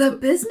 quote, quote, The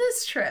quote.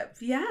 business trip,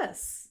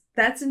 yes.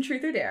 That's in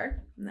Truth or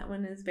Dare. And that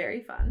one is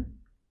very fun.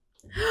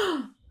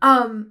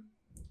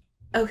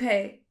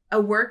 Okay. A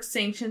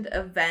work-sanctioned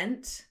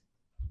event.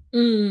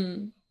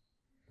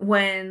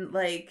 When,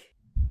 like,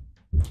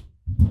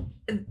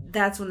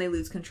 that's when they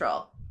lose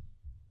control.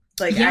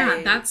 Like, I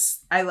love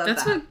that.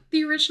 That's what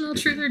the original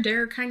Truth or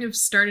Dare kind of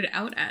started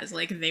out as.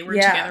 Like, they were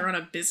together on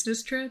a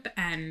business trip,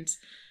 and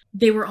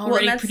they were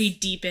already pretty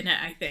deep in it,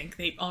 I think.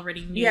 They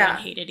already knew and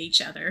hated each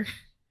other.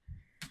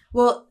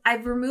 Well,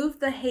 I've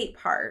removed the hate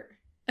part.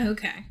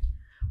 Okay.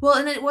 Well,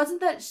 and it wasn't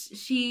that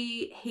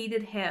she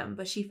hated him,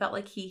 but she felt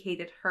like he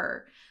hated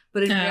her.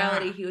 But in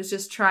reality, he was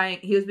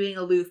being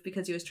aloof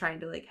because he was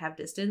trying to, like, have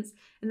distance.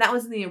 And that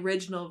was in the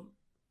original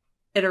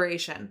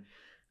iteration.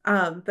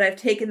 But I've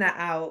taken that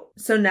out.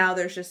 So now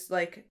there's just,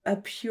 like,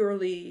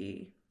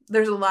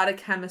 there's a lot of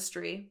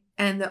chemistry.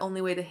 And the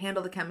only way to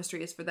handle the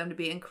chemistry is for them to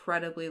be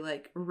incredibly,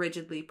 like,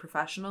 rigidly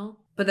professional.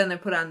 But then they're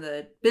put on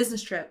the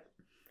business trip.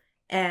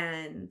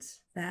 And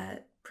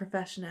that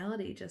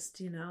professionality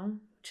just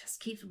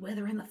keeps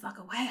withering the fuck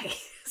away.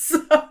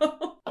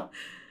 So...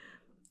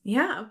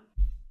 Yeah.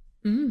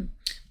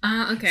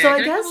 Okay. So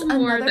I guess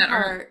another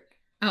part.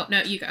 Oh,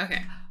 no, you go.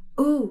 Okay.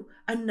 Ooh,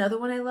 another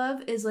one I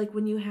love is like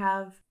when you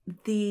have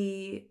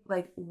the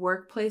like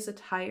workplace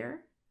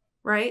attire,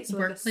 right? So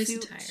workplace like a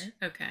suit. attire.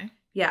 Okay.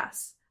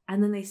 Yes.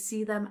 And then they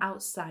see them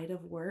outside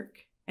of work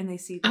and they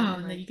see them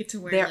and then you get to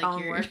wear their like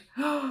own work.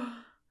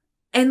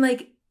 And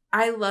like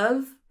I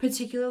love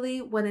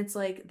particularly when it's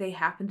like they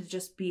happen to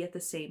just be at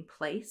the same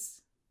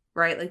place,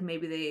 right? Like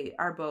maybe they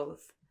are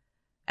both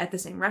at the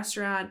same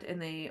restaurant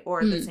and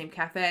or the same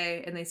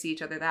cafe and they see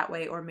each other that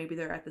way, or maybe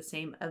they're at the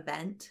same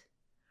event,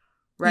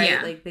 right?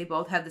 Yeah. Like they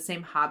both have the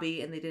same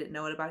hobby and they didn't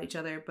know it about each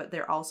other, but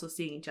they're also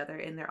seeing each other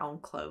in their own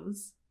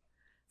clothes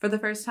for the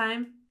first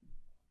time.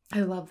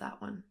 I love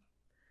that one.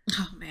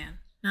 Oh man,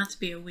 not to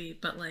be a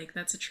weeb, but like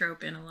that's a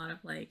trope in a lot of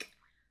like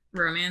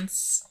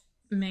romance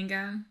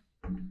manga.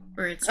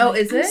 Where it's like,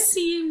 is it?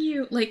 Seeing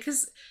you, like,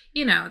 because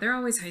they're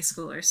always high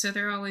schoolers, so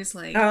they're always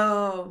like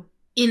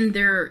in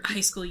their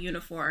high school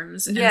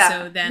uniforms, and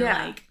so then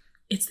like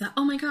it's the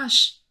oh my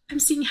gosh, I'm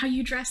seeing how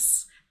you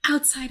dress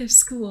outside of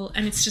school,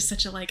 and it's just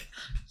such a like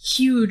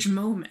huge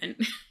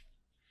moment.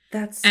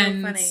 That's so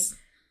funny.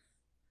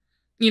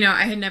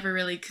 I had never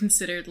really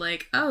considered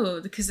like,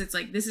 because it's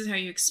like this is how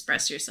you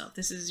express yourself.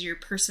 This is your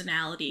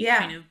personality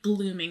kind of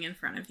blooming in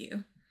front of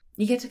you.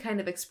 You get to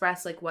kind of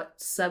express like what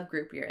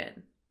subgroup you're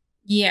in.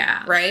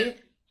 Yeah. Right?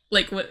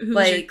 Like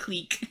who's your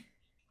clique?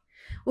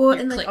 Well,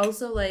 your and clique. Like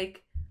also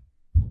like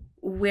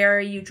where are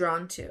you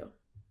drawn to?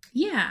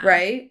 Yeah.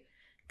 Right?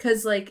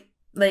 Cuz like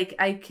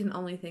I can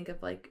only think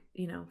of like,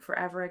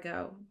 forever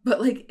ago.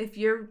 But like if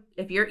you're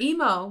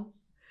emo,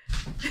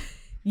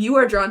 you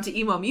are drawn to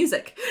emo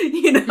music.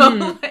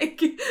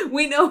 Like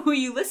we know who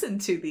you listen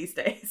to these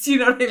days. You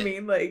know what I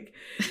mean? Like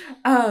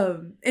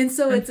and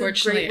so it's a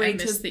great way I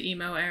missed the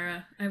emo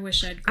era. I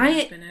wish I'd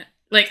grown up in it.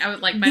 Like, I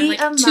would like by like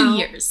 2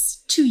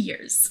 years. 2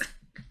 years.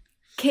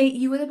 Kate,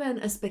 you would have been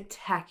a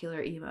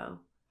spectacular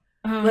emo.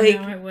 Oh, like,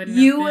 no, I wouldn't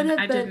have been.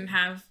 I didn't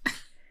have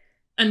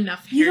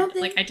enough hair.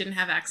 Like, I didn't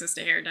have access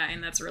to hair dye,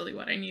 and that's really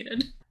what I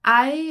needed.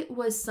 I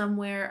was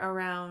somewhere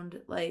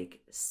around,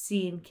 like,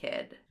 scene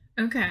kid.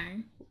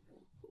 Okay.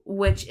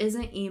 Which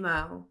isn't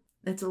emo.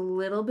 It's a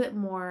little bit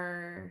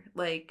more,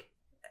 like,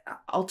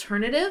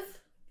 alternative.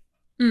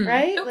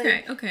 Right?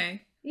 Okay,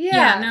 okay.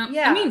 Yeah.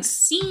 I mean,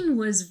 scene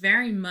was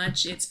very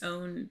much its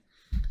own.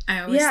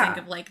 I always think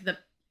of like the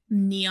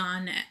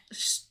neon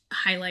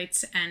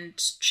highlights and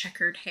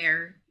checkered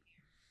hair.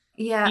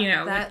 Yeah.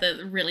 With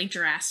the really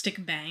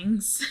drastic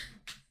bangs.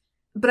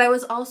 But I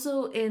was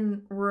also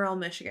in rural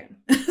Michigan.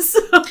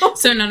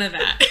 So none of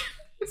that.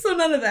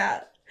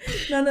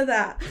 None of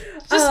that.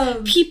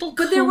 Just people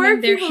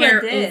combing their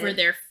hair over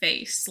their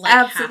face. Like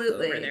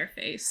absolutely. Half over their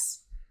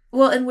face.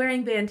 Well, and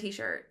wearing band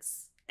t-shirts.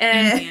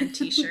 And band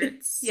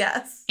t-shirts.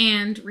 Yes.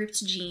 And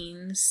ripped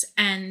jeans.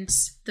 And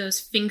those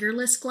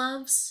fingerless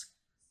gloves.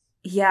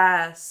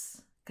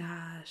 Yes.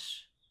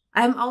 Gosh.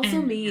 I'm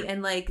also me,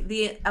 and like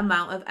the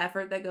amount of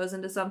effort that goes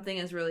into something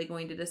is really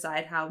going to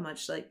decide how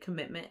much like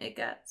commitment it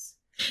gets.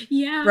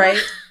 Yeah.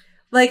 Right?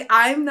 Like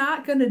I'm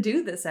not going to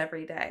do this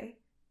every day.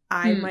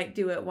 I might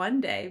do it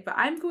one day, but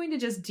I'm going to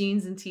just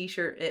jeans and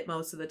t-shirt it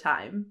most of the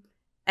time.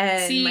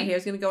 And my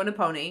hair's going to go in a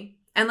pony.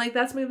 And like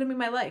that's going to be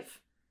my life.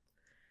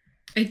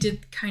 I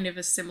did kind of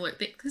a similar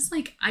thing because,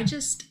 like, I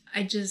just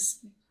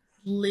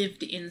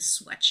lived in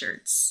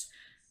sweatshirts,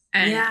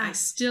 and I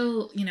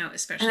still,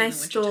 especially in the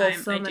winter time, I stole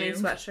so many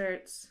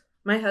sweatshirts.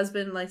 My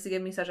husband likes to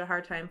give me such a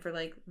hard time for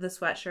like the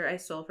sweatshirt I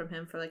stole from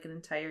him for like an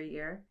entire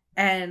year,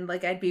 and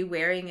like I'd be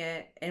wearing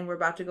it, and we're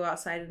about to go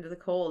outside into the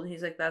cold, and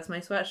he's like, "That's my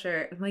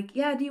sweatshirt." I'm like,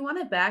 "Yeah, do you want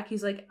it back?"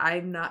 He's like,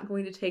 "I'm not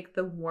going to take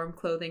the warm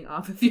clothing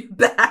off of your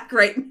back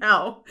right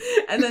now,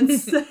 and then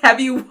have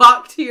you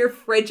walk to your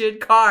frigid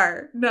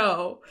car.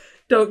 No."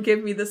 Don't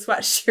give me the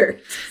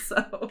sweatshirt.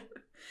 So,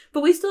 but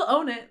we still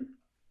own it.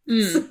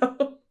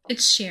 So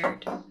it's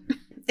shared.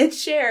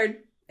 It's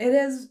shared. It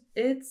is.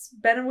 It's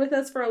been with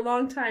us for a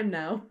long time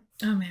now.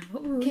 Oh man,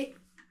 what were we?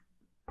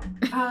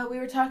 We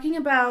were talking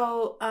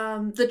about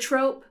the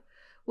trope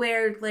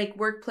where like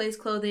workplace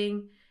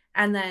clothing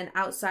and then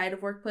outside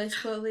of workplace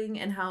clothing,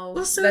 and how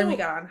then we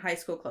got on high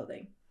school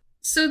clothing.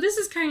 So this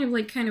is kind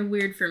of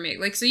weird for me.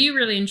 Like, so you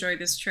really enjoy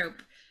this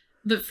trope,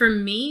 but for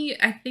me,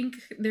 I think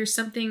there's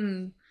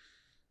something.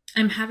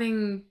 I'm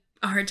having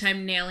a hard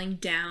time nailing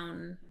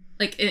down.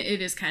 Like,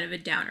 it is kind of a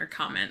downer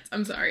comment.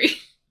 I'm sorry.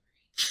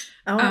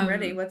 Oh, I'm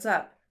ready. What's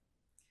up?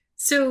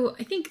 So,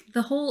 I think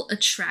the whole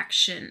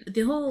attraction,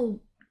 the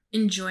whole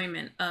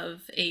enjoyment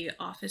of a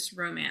office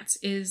romance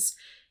is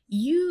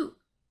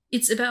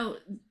it's about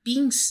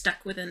being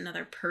stuck with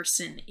another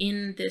person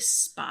in this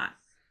spot.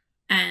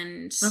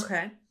 And,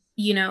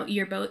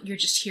 you're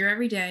just here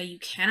every day. You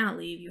cannot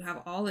leave. You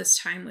have all this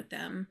time with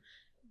them.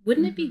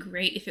 Wouldn't it be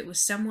great if it was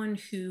someone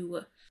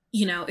who,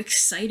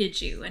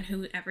 excited you, and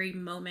who every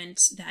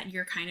moment that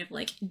you're kind of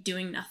like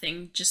doing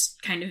nothing,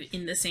 just kind of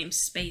in the same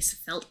space,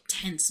 felt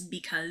tense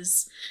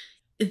because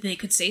they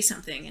could say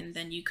something and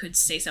then you could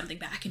say something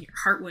back and your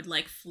heart would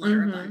like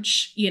flutter a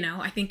bunch.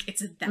 I think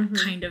it's that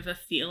kind of a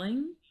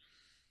feeling.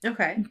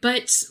 Okay.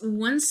 But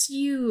once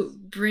you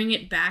bring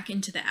it back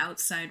into the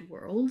outside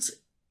world,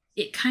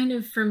 it kind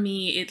of, for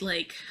me, it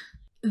like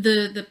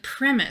the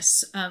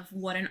premise of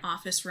what an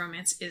office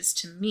romance is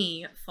to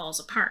me falls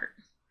apart.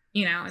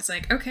 You know, it's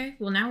like, okay,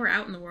 well, now we're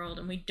out in the world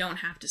and we don't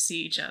have to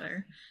see each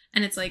other.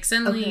 And it's like,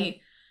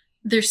 suddenly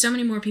there's so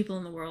many more people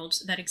in the world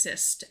that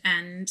exist.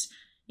 And,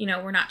 you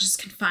know, we're not just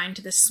confined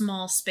to this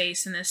small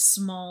space and this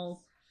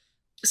small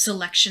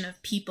selection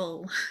of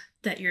people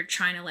that you're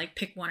trying to like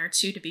pick one or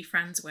two to be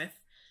friends with.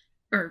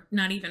 Or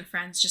not even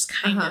friends, just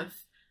kind of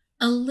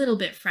a little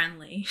bit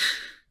friendly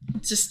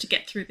just to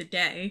get through the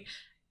day.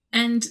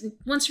 And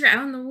once you're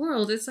out in the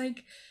world, it's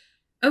like,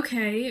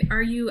 okay,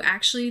 are you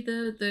actually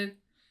the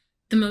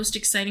most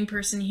exciting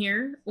person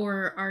here?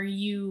 Or are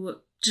you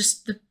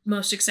just the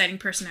most exciting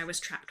person I was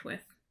trapped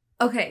with?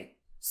 Okay,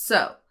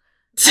 so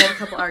I have a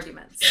couple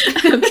arguments.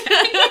 Okay.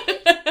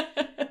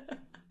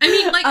 I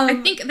mean, like,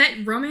 I think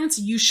that romance,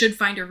 you should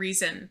find a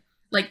reason.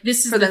 Like,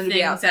 this is the thing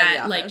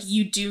that, like,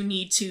 you do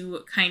need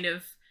to kind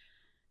of,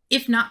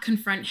 if not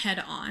confront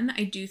head on,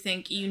 I do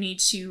think you need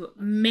to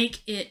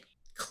make it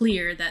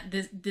clear that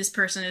this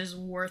person is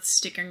worth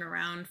sticking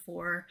around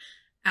for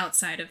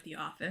outside of the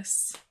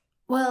office.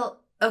 Well,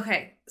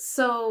 okay,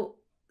 so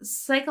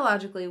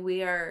psychologically,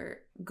 we are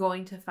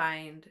going to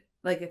find,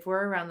 like, if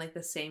we're around, like,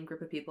 the same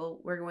group of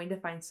people, we're going to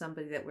find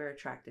somebody that we're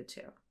attracted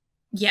to.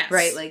 Yes.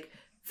 Right? Like,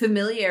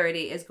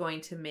 familiarity is going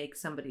to make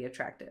somebody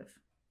attractive.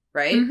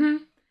 Right?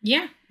 Mm-hmm.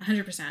 Yeah,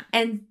 100%.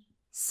 And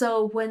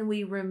so when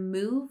we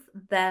remove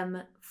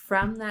them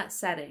from that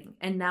setting,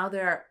 and now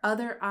there are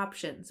other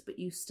options, but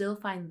you still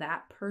find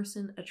that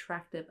person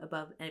attractive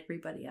above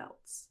everybody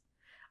else,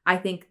 I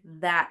think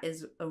that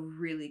is a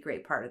really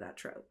great part of that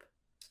trope.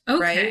 Okay,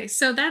 right?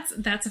 So that's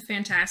a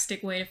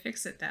fantastic way to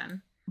fix it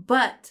then.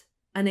 But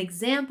an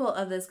example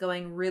of this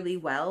going really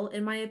well,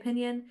 in my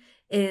opinion,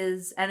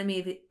 is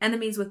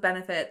Enemies with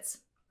Benefits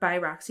by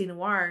Roxy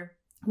Noir,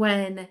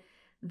 when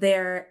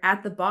they're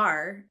at the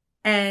bar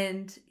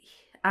and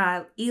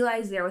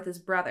Eli's there with his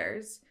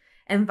brothers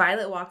and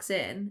Violet walks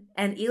in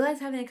and Eli's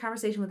having a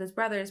conversation with his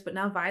brothers, but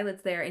now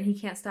Violet's there and he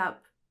can't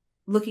stop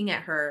looking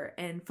at her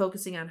and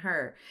focusing on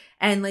her.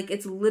 And like,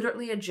 it's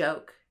literally a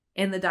joke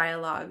in the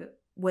dialogue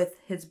with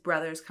his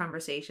brother's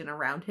conversation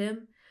around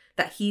him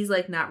that he's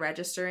like not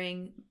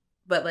registering,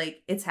 but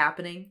like it's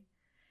happening.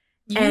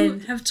 You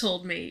have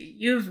told me,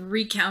 you have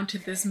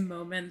recounted this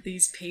moment,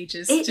 these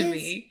pages to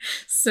me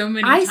so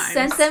many times. I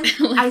sent them.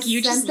 Like,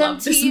 you just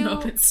love this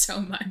moment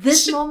so much.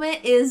 This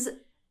moment is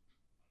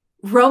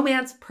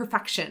romance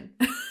perfection.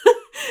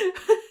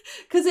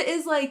 Because it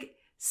is like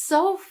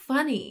so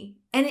funny.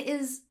 And it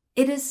is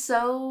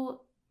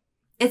so,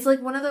 it's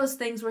like one of those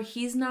things where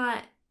he's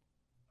not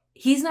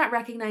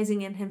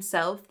recognizing in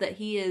himself that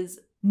he is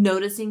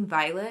noticing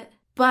Violet,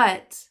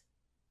 but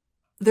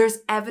there's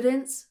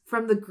evidence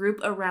from the group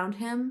around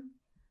him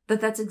that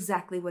that's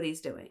exactly what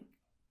he's doing.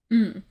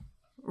 Mm.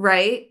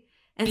 Right?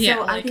 And yeah,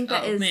 so I think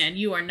that is... man,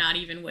 you are not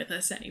even with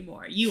us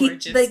anymore. You are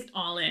just like,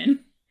 all in.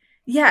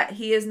 Yeah,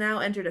 he has now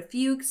entered a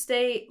fugue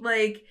state.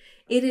 Like,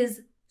 it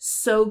is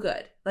so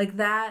good. Like,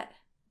 that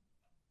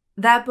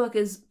book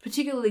is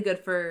particularly good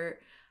for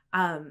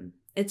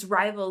its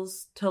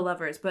rivals to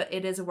lovers, but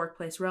it is a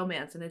workplace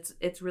romance, and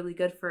it's really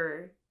good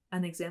for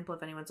an example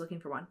if anyone's looking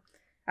for one.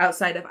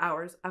 Outside of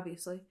ours,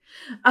 obviously.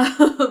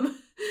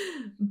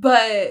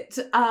 But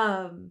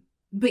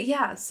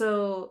yeah,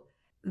 so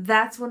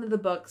that's one of the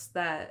books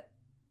that,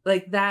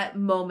 like, that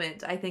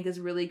moment I think is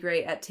really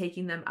great at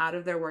taking them out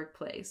of their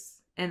workplace,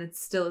 and it's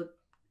still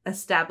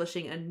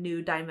establishing a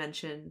new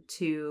dimension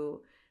to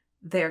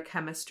their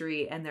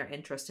chemistry and their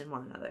interest in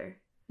one another.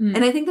 Mm.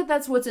 And I think that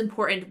that's what's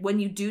important when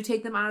you do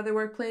take them out of their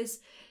workplace,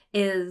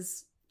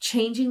 is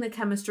changing the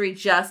chemistry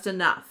just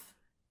enough.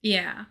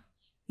 Yeah.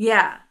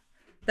 Yeah.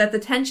 That the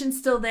tension's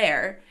still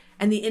there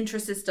and the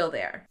interest is still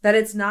there. That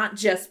it's not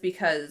just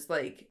because,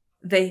 like,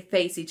 they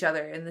face each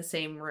other in the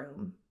same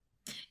room.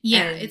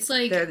 Yeah, it's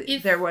like...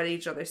 They're what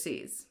each other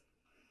sees.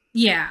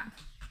 Yeah.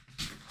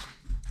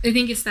 I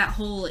think it's that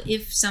whole,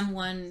 if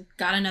someone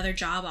got another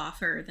job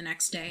offer the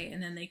next day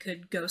and then they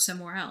could go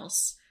somewhere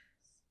else,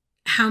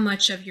 how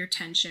much of your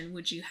tension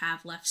would you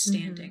have left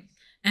standing? Mm-hmm.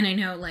 And I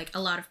know, like,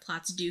 a lot of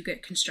plots do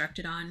get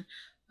constructed on,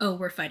 oh,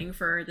 we're fighting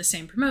for the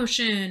same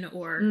promotion,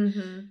 or...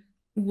 Mm-hmm.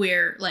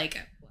 Where, like,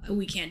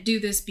 we can't do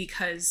this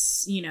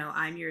because, you know,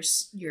 I'm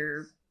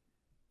your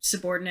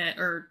subordinate,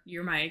 or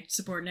you're my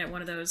subordinate,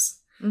 one of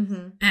those.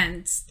 Mm-hmm.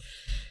 And,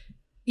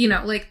 you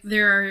know, like,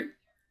 there are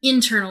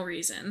internal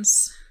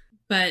reasons,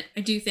 but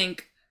I do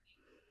think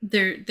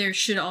there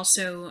should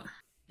also,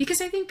 because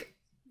I think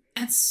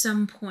at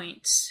some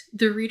point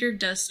the reader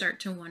does start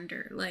to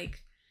wonder,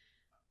 like,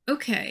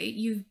 okay,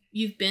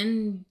 you've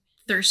been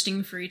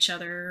thirsting for each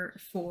other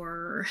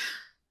for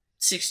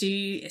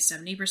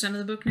 60-70% of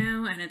the book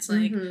now, and it's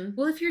like, mm-hmm.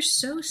 well, if you're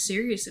so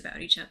serious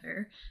about each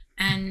other,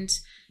 and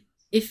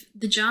if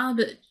the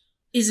job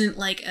isn't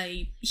like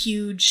a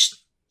huge,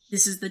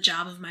 this is the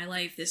job of my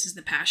life, this is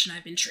the passion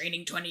I've been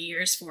training 20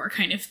 years for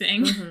kind of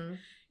thing, mm-hmm.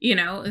 you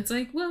know, it's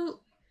like, well,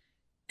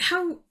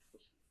 how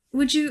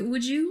Would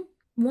you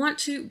want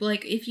to,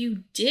 like, if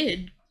you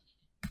did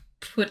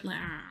put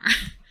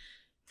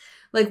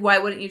like, why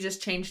wouldn't you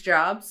just change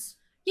jobs?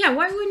 Yeah,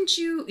 why wouldn't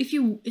you,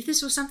 if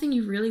this was something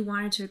you really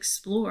wanted to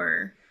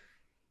explore,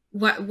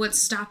 what's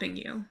stopping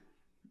you?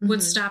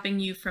 What's stopping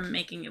you from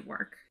making it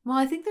work? Well,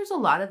 I think there's a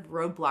lot of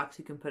roadblocks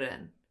you can put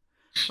in.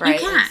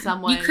 Right? You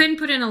can. You couldn't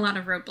put in a lot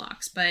of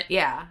roadblocks, but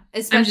yeah,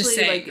 especially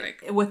saying,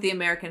 like with the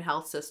American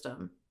health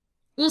system.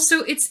 Well,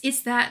 so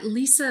it's that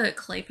Lisa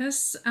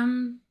Kleypas.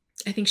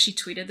 I think she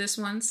tweeted this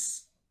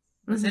once.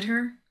 Was it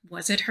her?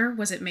 Was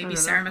it maybe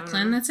Sarah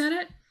McLean that said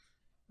it?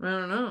 I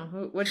don't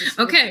know. What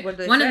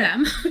one of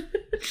them.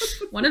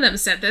 One of them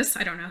said this.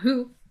 I don't know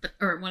who,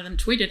 or one of them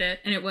tweeted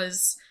it, and it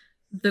was,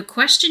 the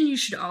question you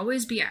should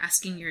always be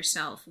asking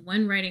yourself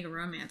when writing a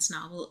romance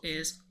novel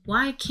is,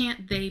 why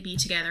can't they be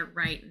together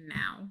right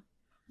now?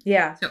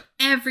 Yeah. So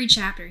every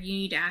chapter you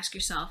need to ask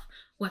yourself,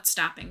 what's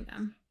stopping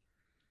them?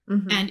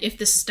 And if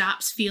the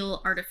stops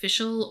feel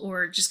artificial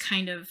or just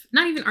kind of,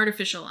 not even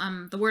artificial,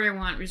 the word I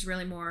want is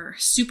really more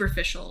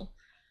superficial.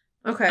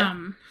 Okay.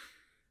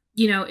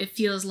 It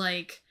feels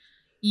like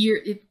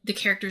the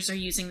characters are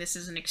using this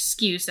as an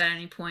excuse at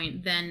any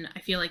point, then I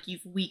feel like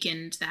you've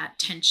weakened that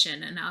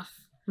tension enough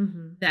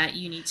that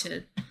you need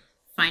to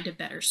find a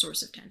better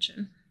source of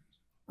tension.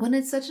 When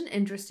it's such an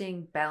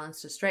interesting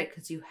balance to strike,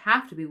 because you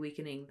have to be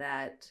weakening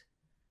that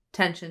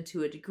tension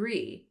to a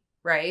degree,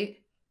 right?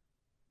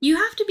 You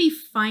have to be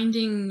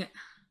finding,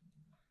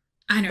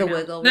 I don't know. The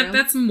wiggle room.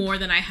 That's more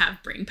than I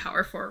have brain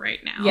power for right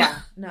now.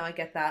 Yeah, no, I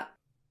get that.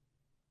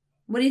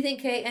 What do you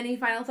think, Kate? Any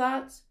final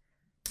thoughts?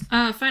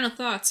 Final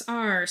thoughts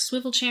are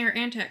swivel chair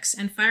antics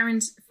and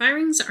firings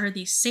are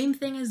the same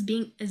thing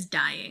as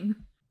dying.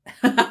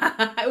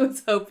 I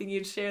was hoping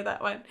you'd share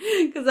that one,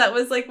 because that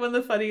was like one of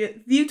the funniest.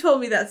 You told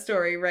me that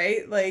story,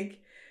 right? Like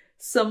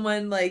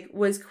someone like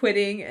was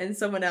quitting and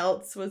someone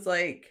else was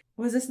like,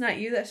 was this not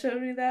you that showed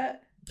me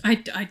that? I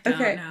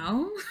don't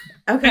know.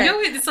 Okay. I know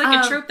it's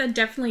like a trope that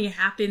definitely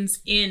happens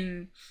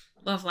in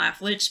Love, Laugh,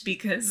 Lich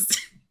because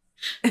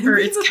or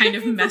it's kind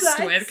of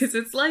messed with because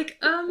it's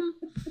like,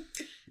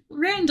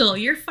 Randall,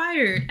 you're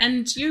fired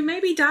and you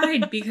maybe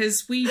died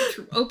because we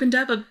opened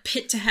up a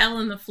pit to hell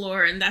in the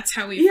floor and that's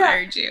how we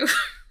fired you.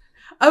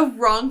 A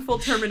wrongful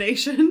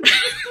termination.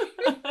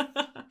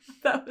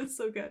 That was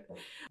so good.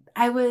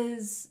 I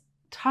was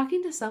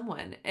talking to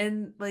someone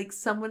and like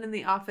someone in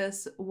the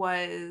office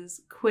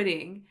was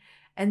quitting.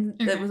 And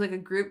that was like a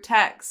group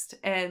text.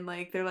 And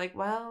like, they're like,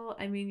 well,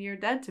 I mean, you're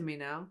dead to me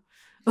now.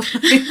 Like,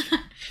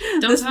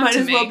 this might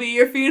as well be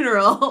your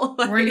funeral.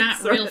 Like, we're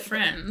not real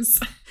friends.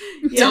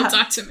 Don't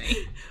talk to me.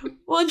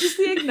 Well, just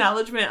the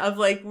acknowledgement of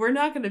like, we're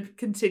not going to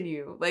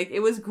continue. Like,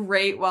 it was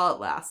great while it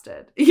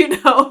lasted, you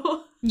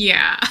know?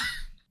 Yeah.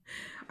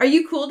 Are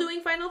you cool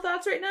doing final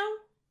thoughts right now?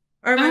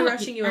 Or am I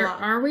rushing you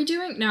along? Are we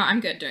doing? No, I'm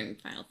good doing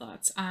final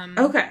thoughts.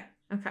 Okay.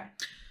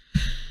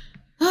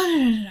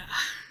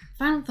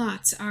 Final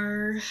thoughts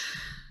are,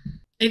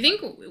 I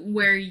think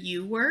where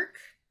you work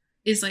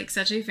is like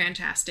such a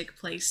fantastic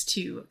place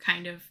to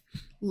kind of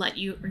let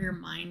your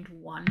mind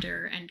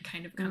wander and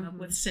kind of come up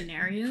with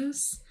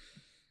scenarios.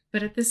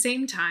 But at the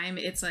same time,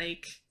 it's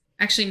like,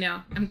 actually,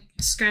 no,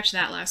 scratch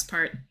that last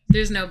part.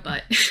 There's no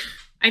but.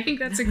 I think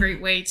that's a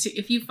great way to,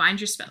 if you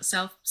find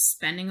yourself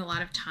spending a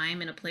lot of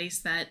time in a place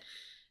that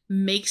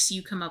makes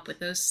you come up with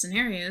those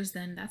scenarios,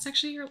 then that's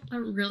actually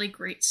a really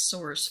great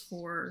source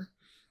for,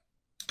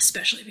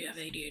 especially if you have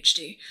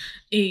ADHD,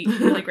 a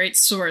really great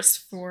source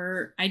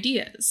for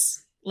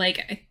ideas.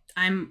 Like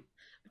I'm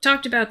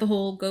talked about the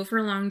whole go for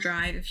a long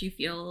drive if you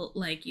feel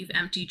like you've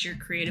emptied your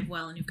creative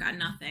well and you've got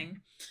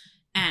nothing,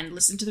 and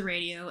listen to the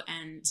radio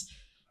and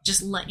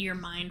just let your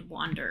mind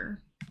wander,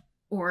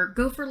 or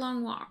go for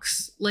long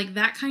walks, like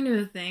that kind of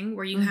a thing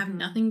where you have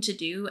nothing to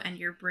do and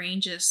your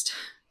brain just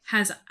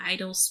has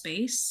idle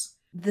space.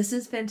 This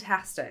is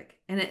fantastic.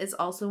 And it is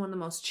also one of the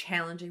most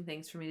challenging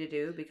things for me to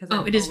do because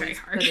it is very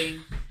hard.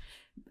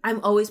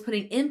 I'm always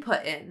putting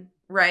input in,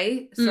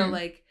 right? So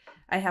like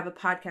I have a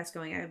podcast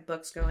going, I have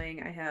books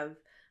going, I have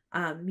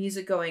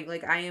music going,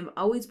 like I am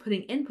always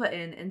putting input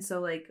in. And so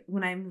like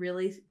when I'm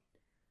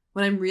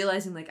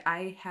realizing like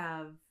I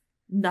have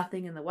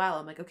nothing in the well,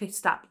 I'm like, okay,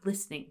 stop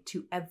listening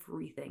to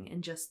everything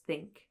and just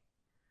think.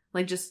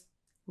 Like just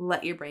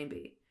let your brain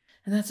be.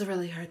 And that's a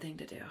really hard thing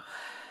to do.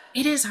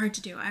 It is hard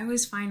to do. I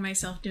always find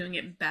myself doing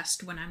it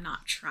best when I'm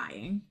not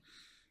trying.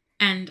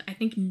 And I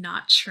think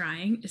not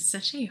trying is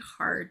such a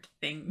hard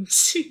thing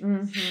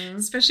to,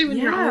 especially when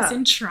you're always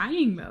in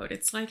trying mode.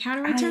 It's like, how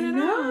do I turn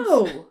it off?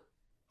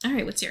 All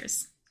right, what's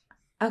yours?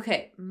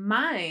 Okay,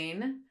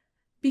 mine,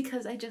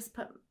 because I just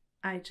put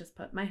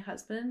my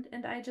husband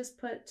and I just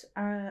put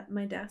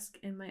my desk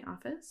in my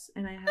office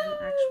and I have an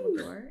actual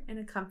door and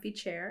a comfy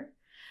chair.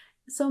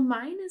 So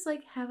mine is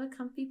like, have a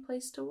comfy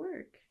place to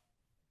work.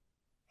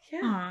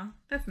 Yeah. Aw,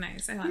 that's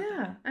nice. I like that.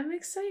 Yeah, I'm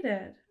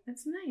excited.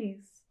 It's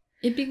nice.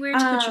 It'd be weird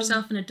to put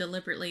yourself in a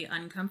deliberately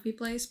uncomfy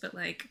place, but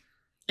like,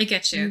 I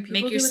get you.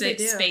 Make your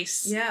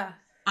space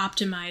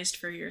optimized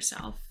for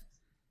yourself.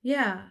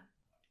 Yeah.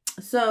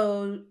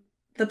 So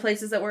the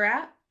places that we're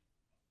at?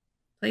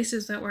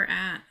 places that we're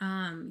at.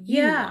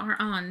 You are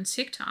on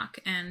TikTok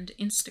and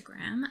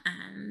Instagram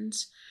and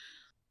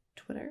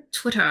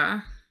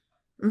Twitter.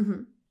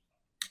 Mm-hmm.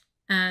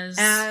 As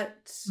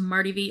at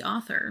Marty V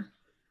Author.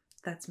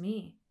 That's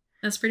me.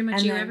 That's pretty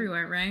much you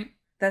everywhere, right?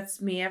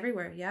 That's me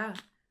everywhere, yeah.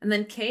 And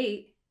then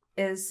Kate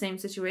is same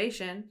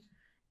situation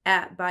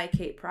at by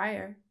Kate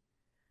Pryor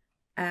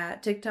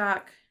at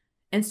TikTok,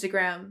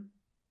 Instagram,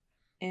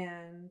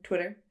 and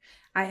Twitter.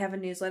 I have a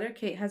newsletter.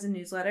 Kate has a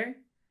newsletter.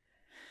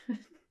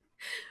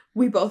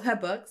 We both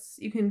have books.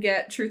 You can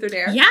get Truth or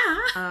Dare.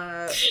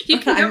 Yeah. You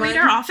can go read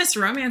our office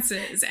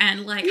romances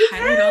and like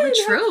highlight all the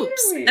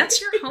tropes.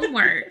 That's your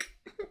homework.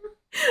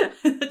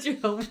 That's your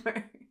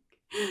homework.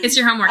 It's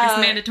your homework. It's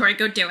mandatory.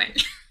 Go do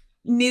it.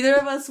 Neither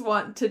of us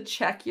want to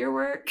check your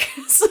work,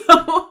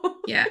 so...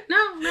 Yeah.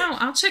 No.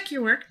 I'll check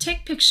your work.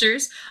 Take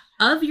pictures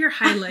of your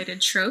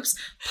highlighted tropes.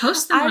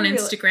 Post them on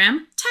Instagram.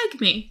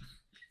 Tag me.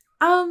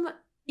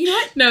 You know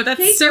what? No, that's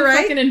Kate, so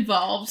fucking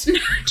involved. You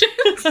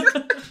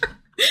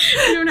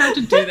don't have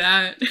to do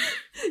that.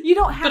 You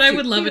don't have to. But I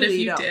would love it if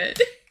you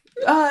did.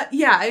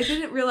 Yeah, I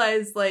didn't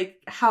realize,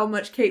 like, how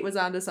much Kate was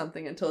onto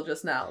something until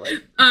just now.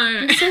 Like,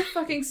 you're so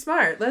fucking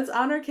smart. Let's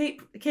honor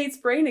Kate's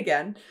brain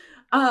again.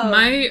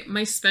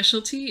 My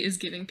specialty is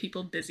giving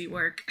people busy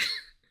work.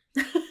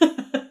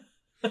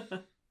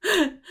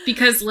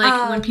 Because,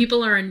 like, when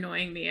people are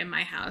annoying me in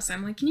my house,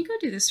 I'm like, can you go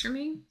do this for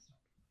me?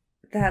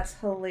 That's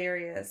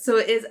hilarious. So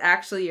it is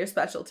actually your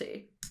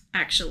specialty.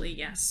 Actually,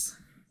 yes.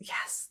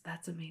 Yes,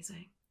 that's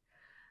amazing.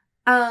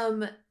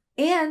 And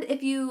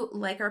if you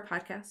like our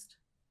podcast,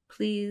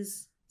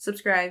 please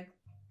subscribe,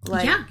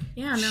 like,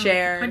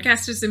 share. The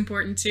podcast is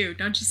important too.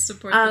 Don't just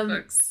support the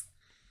books.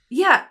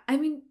 Yeah, I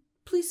mean,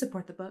 please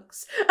support the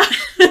books.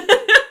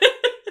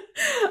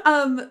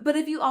 But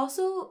if you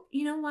also,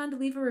 wanted to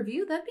leave a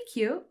review, that'd be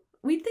cute.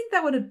 We think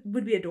that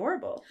would be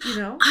adorable,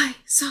 I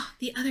saw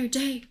the other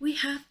day we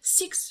have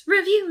 6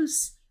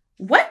 reviews.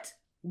 What?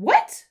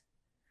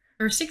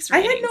 Or 6 ratings.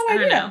 I had no idea. I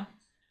don't know.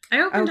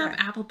 I opened up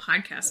Apple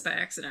Podcasts by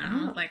accident.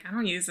 I was like, I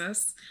don't use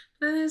this.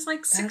 But there's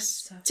like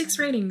 6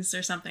 ratings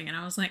or something. And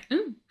I was like,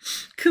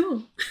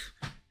 cool.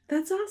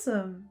 That's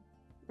awesome.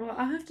 Well,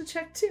 I'll have to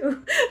check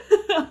too.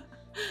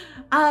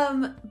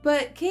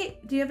 But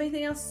Kate, do you have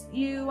anything else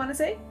you want to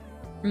say?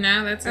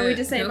 No, that's it. Are we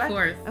just saying Go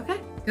forth. Okay.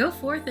 Go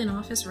forth in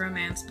office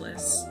romance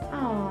bliss.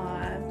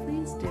 Aw,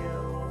 please do.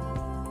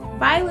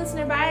 Bye,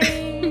 listener. Bye.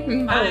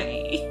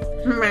 Bye.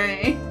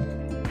 Bye.